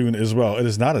 very soon as well. It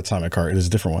is not Atomic Heart. It is a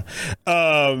different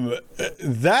one.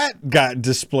 That got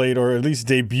displayed, or at least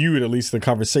debuted, at least the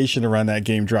conversation around that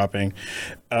game dropping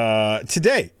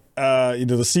today.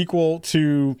 The sequel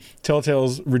to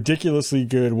Telltale's ridiculously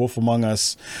good Wolf Among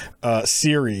Us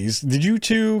series. Did you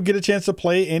two get a chance to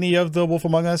play any of the Wolf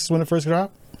Among Us when it first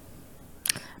dropped?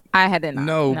 I had not.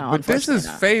 No, but this is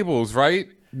Fables, right?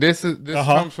 This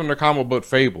comes from the comic book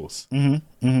Fables.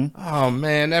 Oh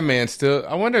man, that man still.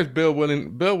 I wonder if Bill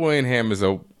Willingham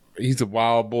he's a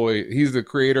wild boy. He's the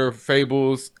creator of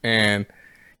Fables, and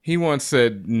he once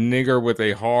said "nigger" with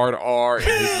a hard R in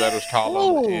his letters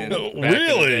column.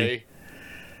 Really?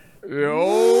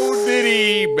 Oh, did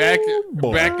he? Back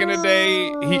in the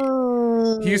day,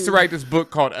 he used to write this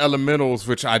book called Elementals,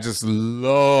 which I just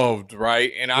loved,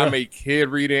 right? And I'm a kid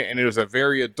reading it, and it was a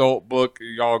very adult book.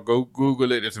 Y'all go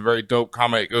Google it. It's a very dope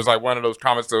comic. It was like one of those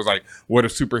comics that was like, what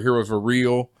if superheroes were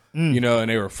real, you know,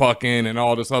 and they were fucking and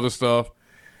all this other stuff.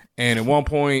 And at one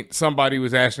point, somebody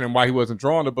was asking him why he wasn't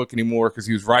drawing the book anymore because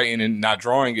he was writing and not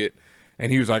drawing it.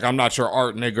 And he was like, I'm not your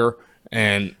art nigger.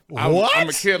 And I'm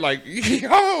a kid like,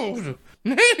 yo,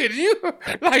 nigga, you,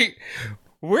 like,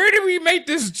 where did we make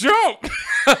this jump?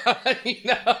 You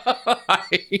know,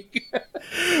 like,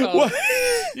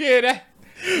 yeah,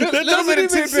 that doesn't even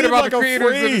seem about like the a creators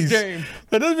phrase. of this game.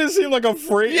 That doesn't even seem like a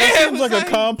phrase. Yeah, it seems like a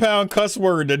compound cuss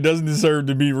word that doesn't deserve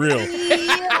to be real.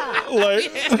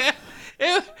 Like.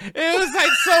 It was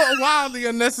like so wildly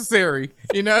unnecessary,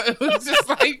 you know. It was just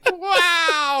like,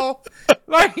 wow,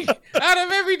 like out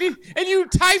of everything, and you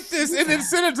type this and then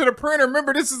send it to the printer.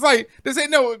 Remember, this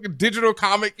ain't no digital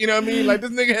comic, you know what I mean? Like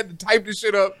this nigga had to type this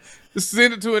shit up,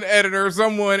 send it to an editor or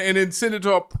someone, and then send it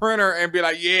to a printer and be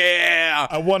like, yeah,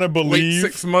 I want to believe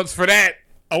wait 6 months for that.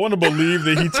 I want to believe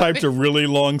that he typed a really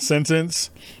long sentence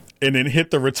and then hit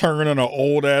the return on an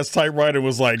old ass typewriter and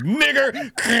was like,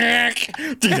 nigger, crack.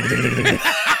 And then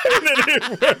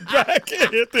it went back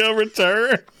and hit the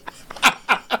return.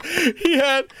 He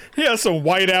had some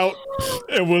whiteout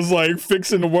and was like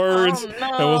fixing the words and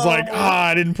was like,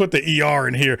 I didn't put the ER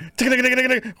in here.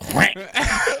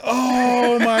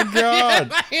 Oh my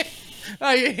God.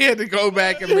 I had to go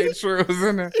back and make sure it was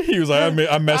in there. He was like,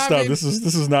 I messed up. This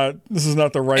is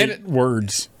not the right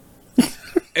words.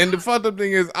 And the fucked up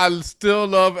thing is, I still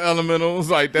love Elementals.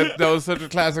 Like that was such a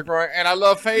classic run, and I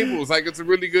love Fables. Like it's a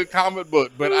really good comic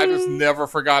book, but I just never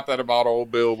forgot that about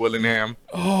old Bill Willingham.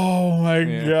 Oh my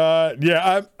God!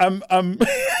 Yeah, I'm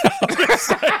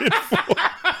excited for.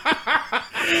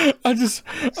 I just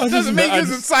doesn't make us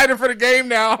excited for the game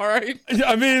now, right?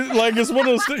 I mean, like it's one of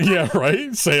those things. Yeah,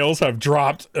 right. Sales have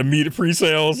dropped immediate.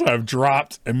 Pre-sales have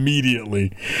dropped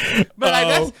immediately. But like,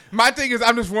 that's my thing is,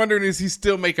 I'm just wondering, is he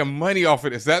still making money off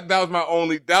of this? That was my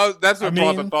only. That's what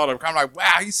brought the thought of. I'm like,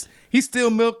 wow, he's still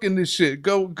milking this shit.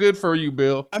 Good for you,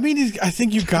 Bill. I mean, I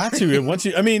think you got to. And once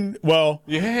you, I mean, well,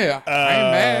 yeah, I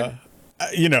ain't mad.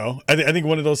 You know, I think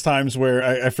one of those times where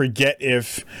I forget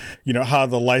if, you know, how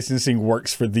the licensing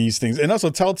works for these things. And also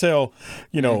Telltale,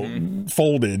 you know,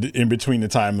 folded in between the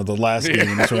time of the last game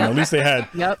and this one. At least they had,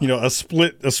 you know, a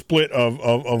split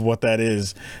of what that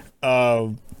is.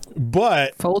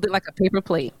 But folded like a paper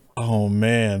plate. Oh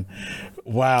man.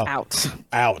 Wow.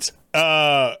 Out.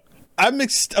 I'm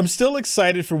still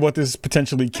excited for what this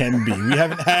potentially can be. We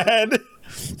haven't had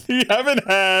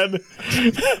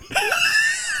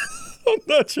I'm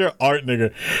not your art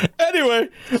nigga. Anyway,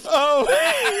 oh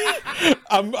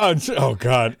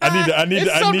God, I need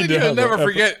to never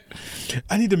forget.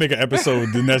 I need to make an episode,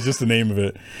 and that's just the name of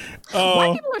it.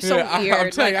 Why people are so weird?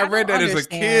 I'm telling you, I read that as a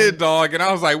kid, dog, and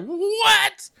I was like,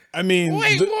 what? I mean,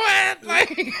 what?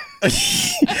 Like,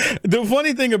 the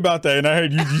funny thing about that, and I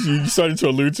heard you started to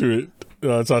allude to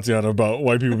it, Tatiana, about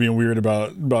white people being weird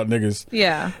about niggas.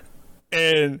 Yeah.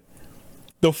 And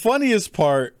the funniest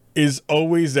part is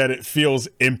always that it feels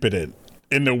impotent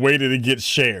in the way that it gets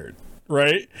shared,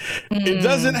 right? It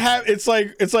doesn't have. It's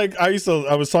like I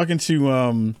was talking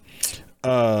to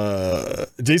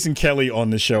Jason Kelly on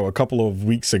the show a couple of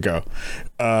weeks ago,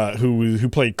 who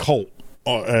played Colt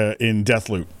in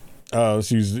Deathloop. So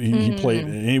he played,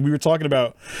 and we were talking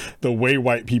about the way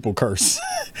white people curse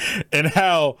and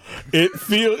how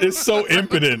it's so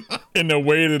impotent in the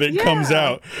way that it comes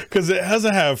out, because it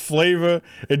doesn't have flavor,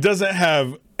 it doesn't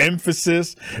have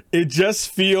emphasis, it just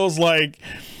feels like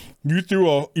you threw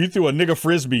a nigga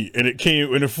frisbee and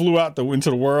it flew out into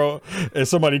the world, and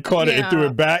somebody caught it and threw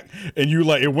it back, and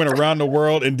it went around the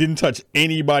world and didn't touch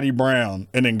anybody brown,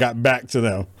 and then got back to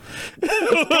them.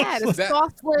 It's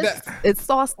sauceless. It's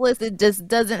sauceless. It just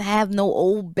doesn't have no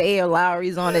Old Bay or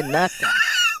Lowry's on it. Nothing.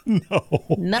 No,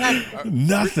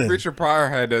 nothing. Richard Pryor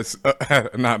had this,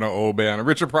 not no Old Bay on it.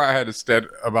 Richard Pryor had a stat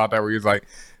about that where he was like,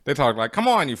 they talk like, "Come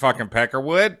on, you fucking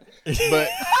Peckerwood," but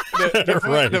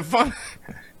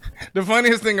the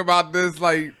funniest thing about this,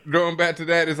 like going back to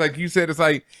that, is like you said, it's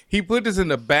like he put this in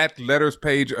the back letters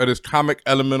page of this comic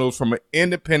elementals from an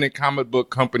independent comic book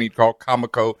company called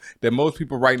Comico that most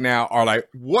people right now are like,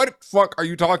 what the fuck are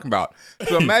you talking about?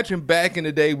 So imagine back in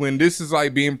the day when this is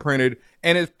like being printed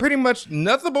and it's pretty much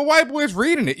nothing but white boys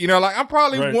reading it. You know, like I'm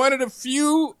probably one of the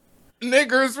few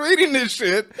niggers reading this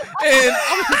shit, and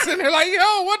I'm just sitting there like,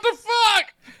 yo, what the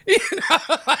fuck? You know,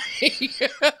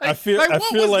 I feel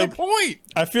like the point?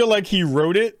 I feel like he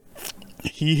wrote it,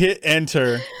 he hit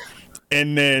enter,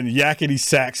 and then Yakety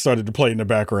Sax started to play in the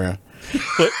background.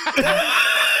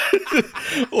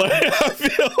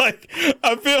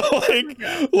 I feel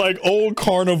like old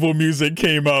carnival music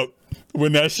came up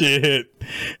when that shit hit,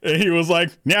 and he was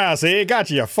like, "Yeah, see, got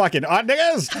you fucking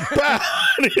niggas."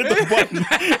 Hit the button,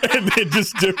 and then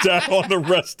just dipped out on the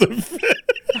rest of it.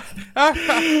 I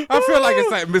feel like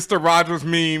it's like Mr. Rogers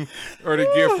meme or the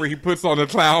gif where he puts on the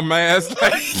clown mask,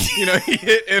 like, you know, he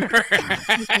hit enter.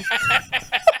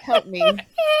 Help me,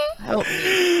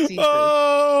 Jesus.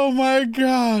 Oh my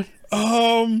God.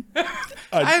 I'll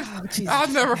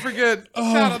never forget.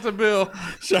 Shout out to Bill.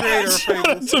 Shout out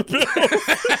to Bill.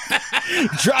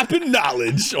 Dropping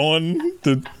knowledge on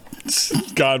the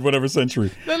God, whatever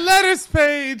century. The letters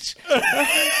page.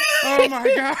 Oh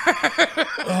my God.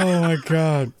 Oh my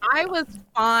God. I was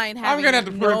fine having I'm gonna have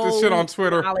to print this shit on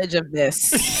Twitter. Knowledge of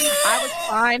this. I was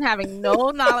fine having no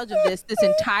knowledge of this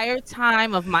entire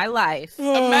time of my life.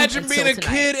 Imagine being a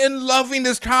kid and loving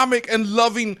this comic and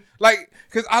loving, like,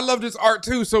 because I love this art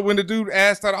too. So when the dude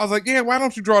asked that, I was like, yeah, why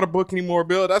don't you draw the book anymore,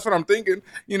 Bill? That's what I'm thinking.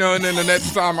 You know, and then the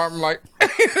next time I'm like,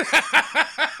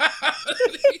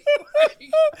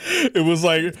 it was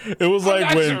like when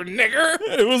nigger.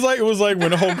 It was like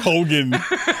when Hulk Hogan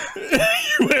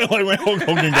when Hulk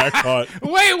Hogan got caught.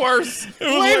 Way worse.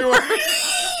 Way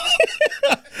worse.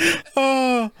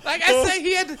 Like I said,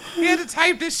 he had to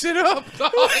type this shit up.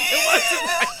 Dog. It wasn't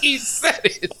like he said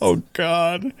it. Oh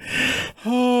God.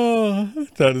 Oh,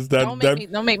 that is that.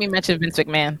 Don't make me mention Vince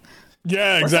McMahon.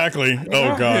 Yeah, exactly.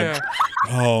 Oh God. Yeah.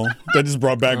 Oh, that just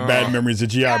brought back bad memories of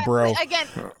GI Bro. Again,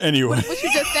 anyway, what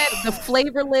you just said, the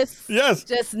flavorless, yes,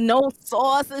 just no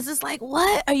sauce. It's just like,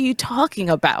 what are you talking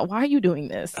about? Why are you doing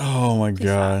this? Oh my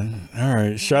God. All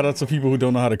right. Shout out to people who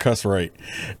don't know how to cuss right.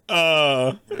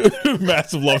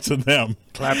 Massive love to them.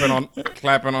 Clapping on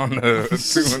the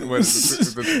 7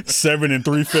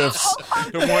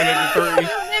 3/5. The 1 and the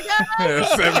 3.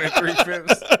 7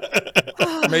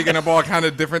 3/5. Making up all kind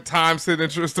of different time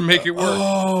signatures to make it work.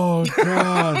 Oh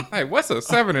God! Hey, what's a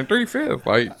 7 3/5?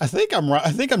 Like, I think I'm right.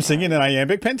 I think I'm singing an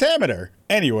iambic pentameter.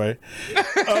 Anyway,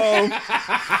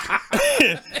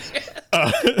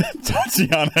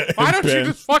 Tatiana. Why don't you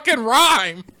just fucking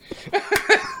rhyme?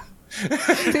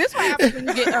 See, this is what happens when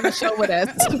you get on the show with us.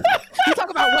 You talk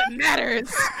about what matters.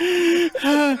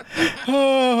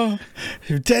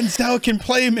 If Denzel can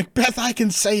play Macbeth, I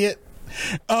can say it.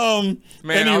 Man,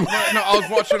 anyway. I was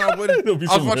watching. Nobody.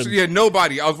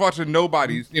 I was watching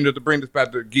Nobody's. You know, to bring this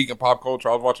back to geek and pop culture,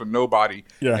 I was watching Nobody,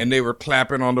 and they were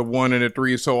clapping on the 1 and the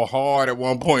 3 so hard at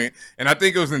one point, and I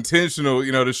think it was intentional,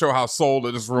 you know, to show how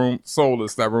soulless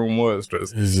that room was.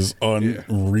 It's just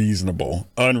unreasonable.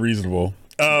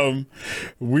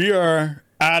 We are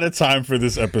out of time for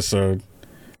this episode.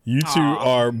 You two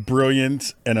are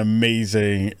brilliant and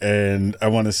amazing, and I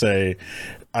want to say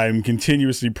I'm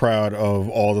continuously proud of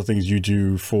all the things you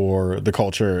do for the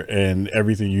culture and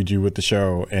everything you do with the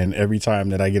show. And every time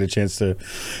that I get a chance to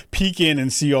peek in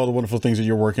and see all the wonderful things that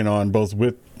you're working on, both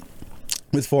with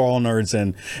For All Nerds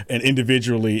and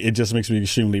individually, it just makes me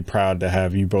extremely proud to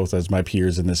have you both as my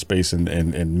peers in this space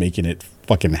and making it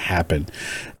fucking happen.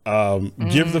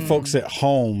 Give the folks at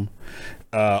home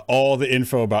all the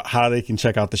info about how they can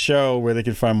check out the show, where they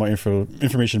can find more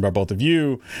information about both of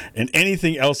you, and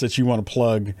anything else that you want to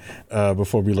plug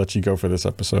before we let you go for this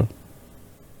episode.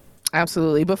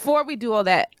 Absolutely. Before we do all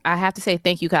that, I have to say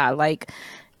thank you, God. Like,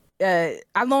 we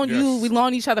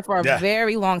loaned each other for a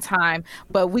very long time,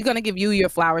 but we're going to give you your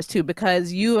flowers too,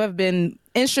 because you have been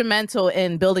instrumental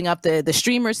in building up the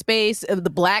streamer space, the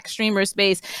Black streamer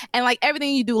space, and like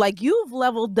everything you do. Like you've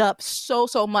leveled up so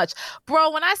much,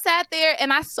 bro. When I sat there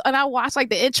and I watched like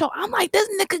the intro, I'm like, this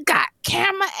nigga got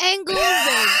camera angles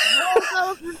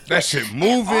and that shit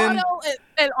moving.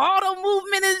 And auto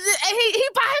movement is he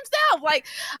by himself. Like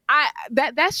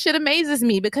that shit amazes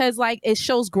me because like it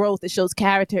shows growth, it shows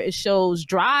character, it shows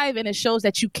drive, and it shows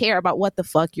that you care about what the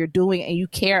fuck you're doing and you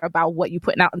care about what you're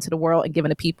putting out into the world and giving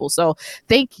to people. So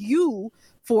thank you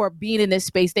for being in this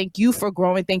space. Thank you for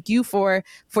growing. Thank you for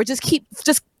just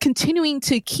continuing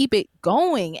to keep it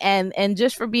going and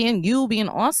just for being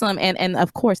awesome. And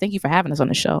of course, thank you for having us on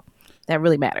the show. That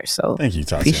really matters. So thank you,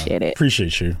 Tatiana. Appreciate it.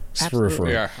 Appreciate you.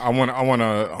 Absolutely. Yeah, I want to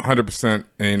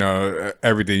 100%.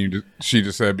 Everything she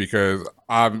just said, because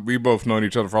we both known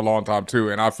each other for a long time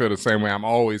too, and I feel the same way. I'm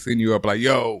always hitting you up like,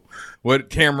 yo, what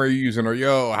camera are you using, or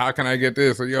yo, how can I get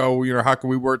this, or yo, how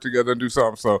can we work together and do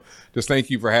something? So just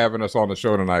thank you for having us on the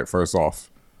show tonight. First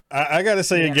off. I gotta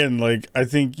say again, like I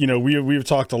think we've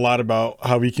talked a lot about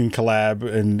how we can collab,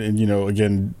 and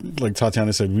again, like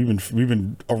Tatiana said, we've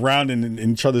been around in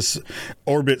each other's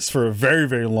orbits for a very,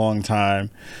 very long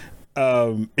time.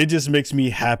 It just makes me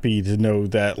happy to know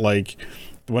that like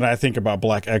when I think about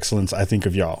Black excellence, I think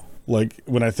of y'all. Like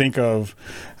when I think of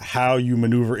how you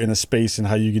maneuver in a space and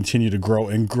how you continue to grow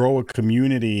a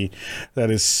community that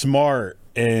is smart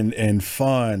and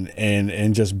fun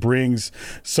and just brings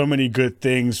so many good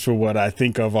things for what I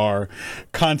think of our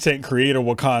content creator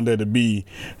Wakanda to be.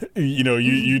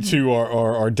 You two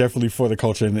are definitely for the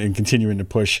culture and continuing to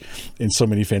push in so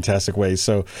many fantastic ways.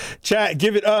 So chat,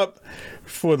 give it up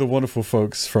for the wonderful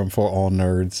folks from For All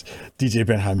Nerds, DJ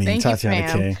Ben Hameen,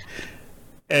 Tatiana King.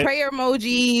 Prayer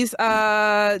emojis.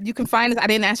 You can find us. I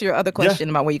didn't answer your other question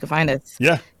about where you can find us.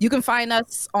 Yeah. You can find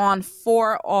us on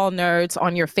For All Nerds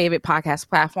on your favorite podcast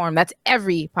platform. That's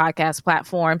every podcast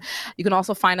platform. You can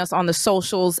also find us on the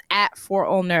socials at For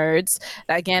All Nerds.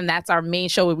 Again, that's our main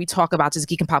show where we talk about just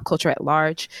geek and pop culture at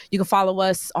large. You can follow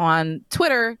us on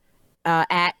Twitter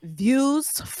at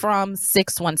Views from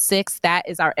 616. That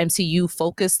is our MCU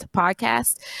focused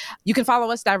podcast. You can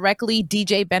follow us directly.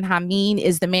 DJ Ben Hameen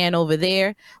is the man over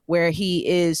there, where he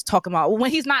is talking about when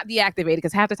he's not deactivated,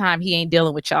 because half the time he ain't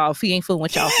dealing with y'all. He ain't fooling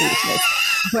with y'all foolishness.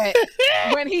 But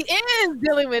when he is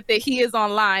dealing with it, he is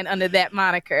online under that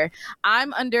moniker.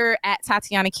 I'm under at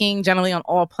Tatiana King, generally on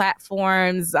all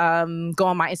platforms. Go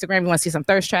on my Instagram if you want to see some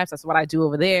thirst traps. That's what I do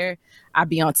over there. I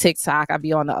be on TikTok. I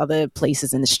be on the other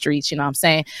places in the streets. You know what I'm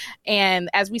saying? And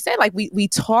as we said, like we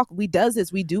talk, we do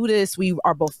this. We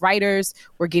are both writers.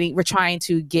 We're trying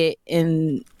to get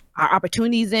in our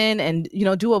opportunities in and,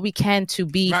 do what we can to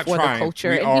be the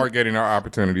culture. We are getting our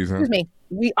opportunities in. Excuse me.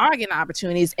 We are getting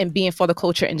opportunities and being for the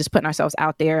culture and just putting ourselves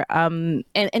out there. And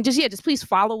just please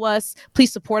follow us.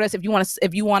 Please support us. If you want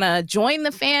to join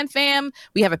the fam,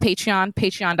 we have a Patreon,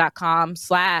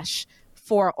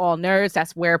 patreon.com/For All Nerds.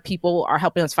 That's where people are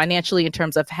helping us financially in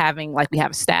terms of having, like, we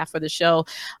have a staff for the show.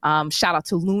 Shout out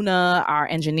to Luna, our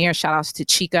engineer. Shout outs to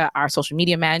Chica, our social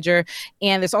media manager.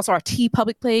 And there's also our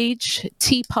TeePublic page,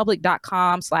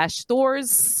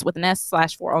 teepublic.com/stores with an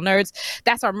S/For All Nerds.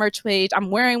 That's our merch page. I'm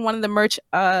wearing one of the merch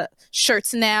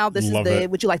shirts now. This is the,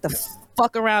 would you like to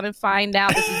fuck around and find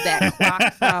out? This is that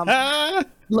clock from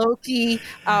Loki.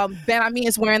 Ben Hameen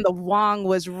is wearing the Wong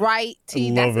Was Right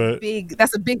tee.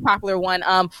 That's a big popular one.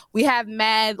 We have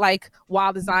mad like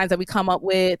wild designs that we come up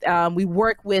with. We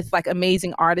work with like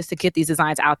amazing artists to get these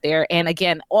designs out there. And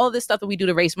again, all of this stuff that we do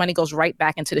to raise money goes right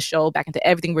back into the show, back into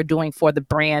everything we're doing for the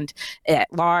brand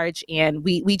at large. And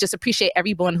we just appreciate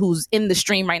everyone who's in the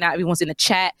stream right now. Everyone's in the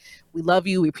chat. We love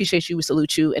you. We appreciate you. We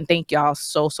salute you. And thank y'all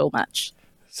so much.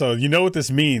 So you know what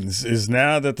this means is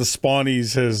now that the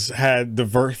Spawnies has had the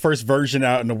first version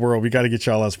out in the world, we got to get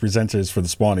y'all as presenters for the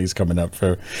Spawnies coming up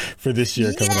for this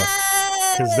year coming up,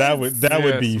 because that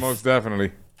would be most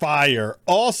definitely fire.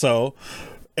 Also,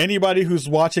 anybody who's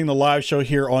watching the live show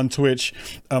here on Twitch,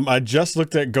 I just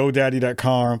looked at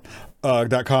GoDaddy.com.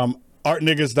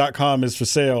 Artniggas.com is for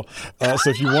sale, so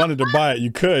if you wanted to buy it,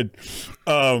 you could.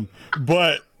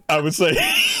 But I would say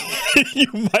you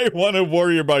might want to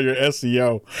worry about your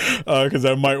SEO, because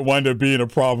that might wind up being a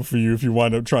problem for you if you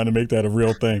wind up trying to make that a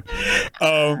real thing.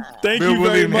 Thank Bill you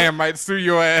very Willingham much. might sue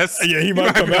your ass. Yeah, he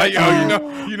might come like,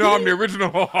 out. you know, I'm the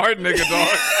original hard nigga,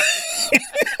 dog.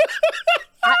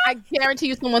 I guarantee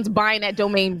you someone's buying that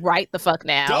domain right the fuck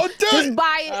now. Don't do Just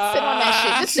buy it. Sit on that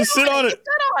shit. Just sit on it.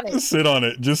 Sit on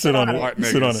it. Just sit on it. Hard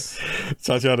Sit on niggas. it.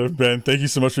 Tatiana, Ben, thank you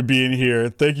so much for being here.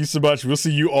 Thank you so much. We'll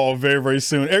see you all very, very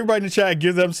soon. Everybody in the chat,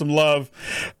 give them some love.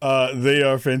 They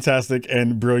are fantastic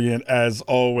and brilliant as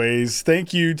always.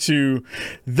 Thank you to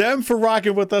them for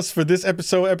rocking with us for this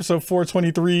episode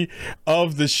 423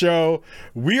 of the show.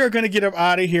 We are going to get up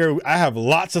out of here. I have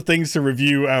lots of things to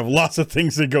review. I have lots of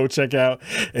things to go check out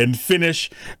and finish.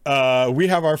 We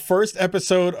have our first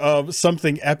episode of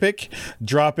Something Epic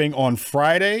dropping on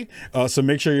Friday. So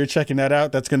make sure you're checking that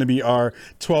out. That's going to be our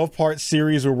 12-part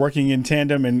series. We're working in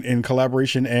tandem and in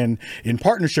collaboration and in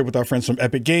partnership with our friends from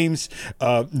Epic Games,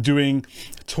 doing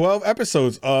 12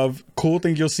 episodes of cool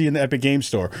things you'll see in the Epic Games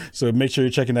Store. So make sure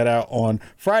you're checking that out on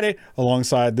Friday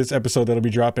alongside this episode that'll be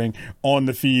dropping on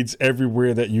the feeds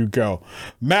everywhere that you go.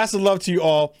 Massive love to you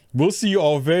all. We'll see you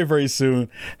all very, very soon.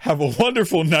 Have a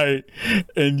wonderful night.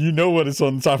 And you know what is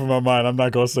on the top of my mind. I'm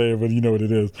not going to say it, but you know what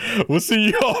it is. We'll see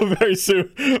you all very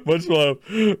soon. Much love.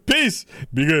 Peace.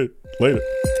 Be good. Later.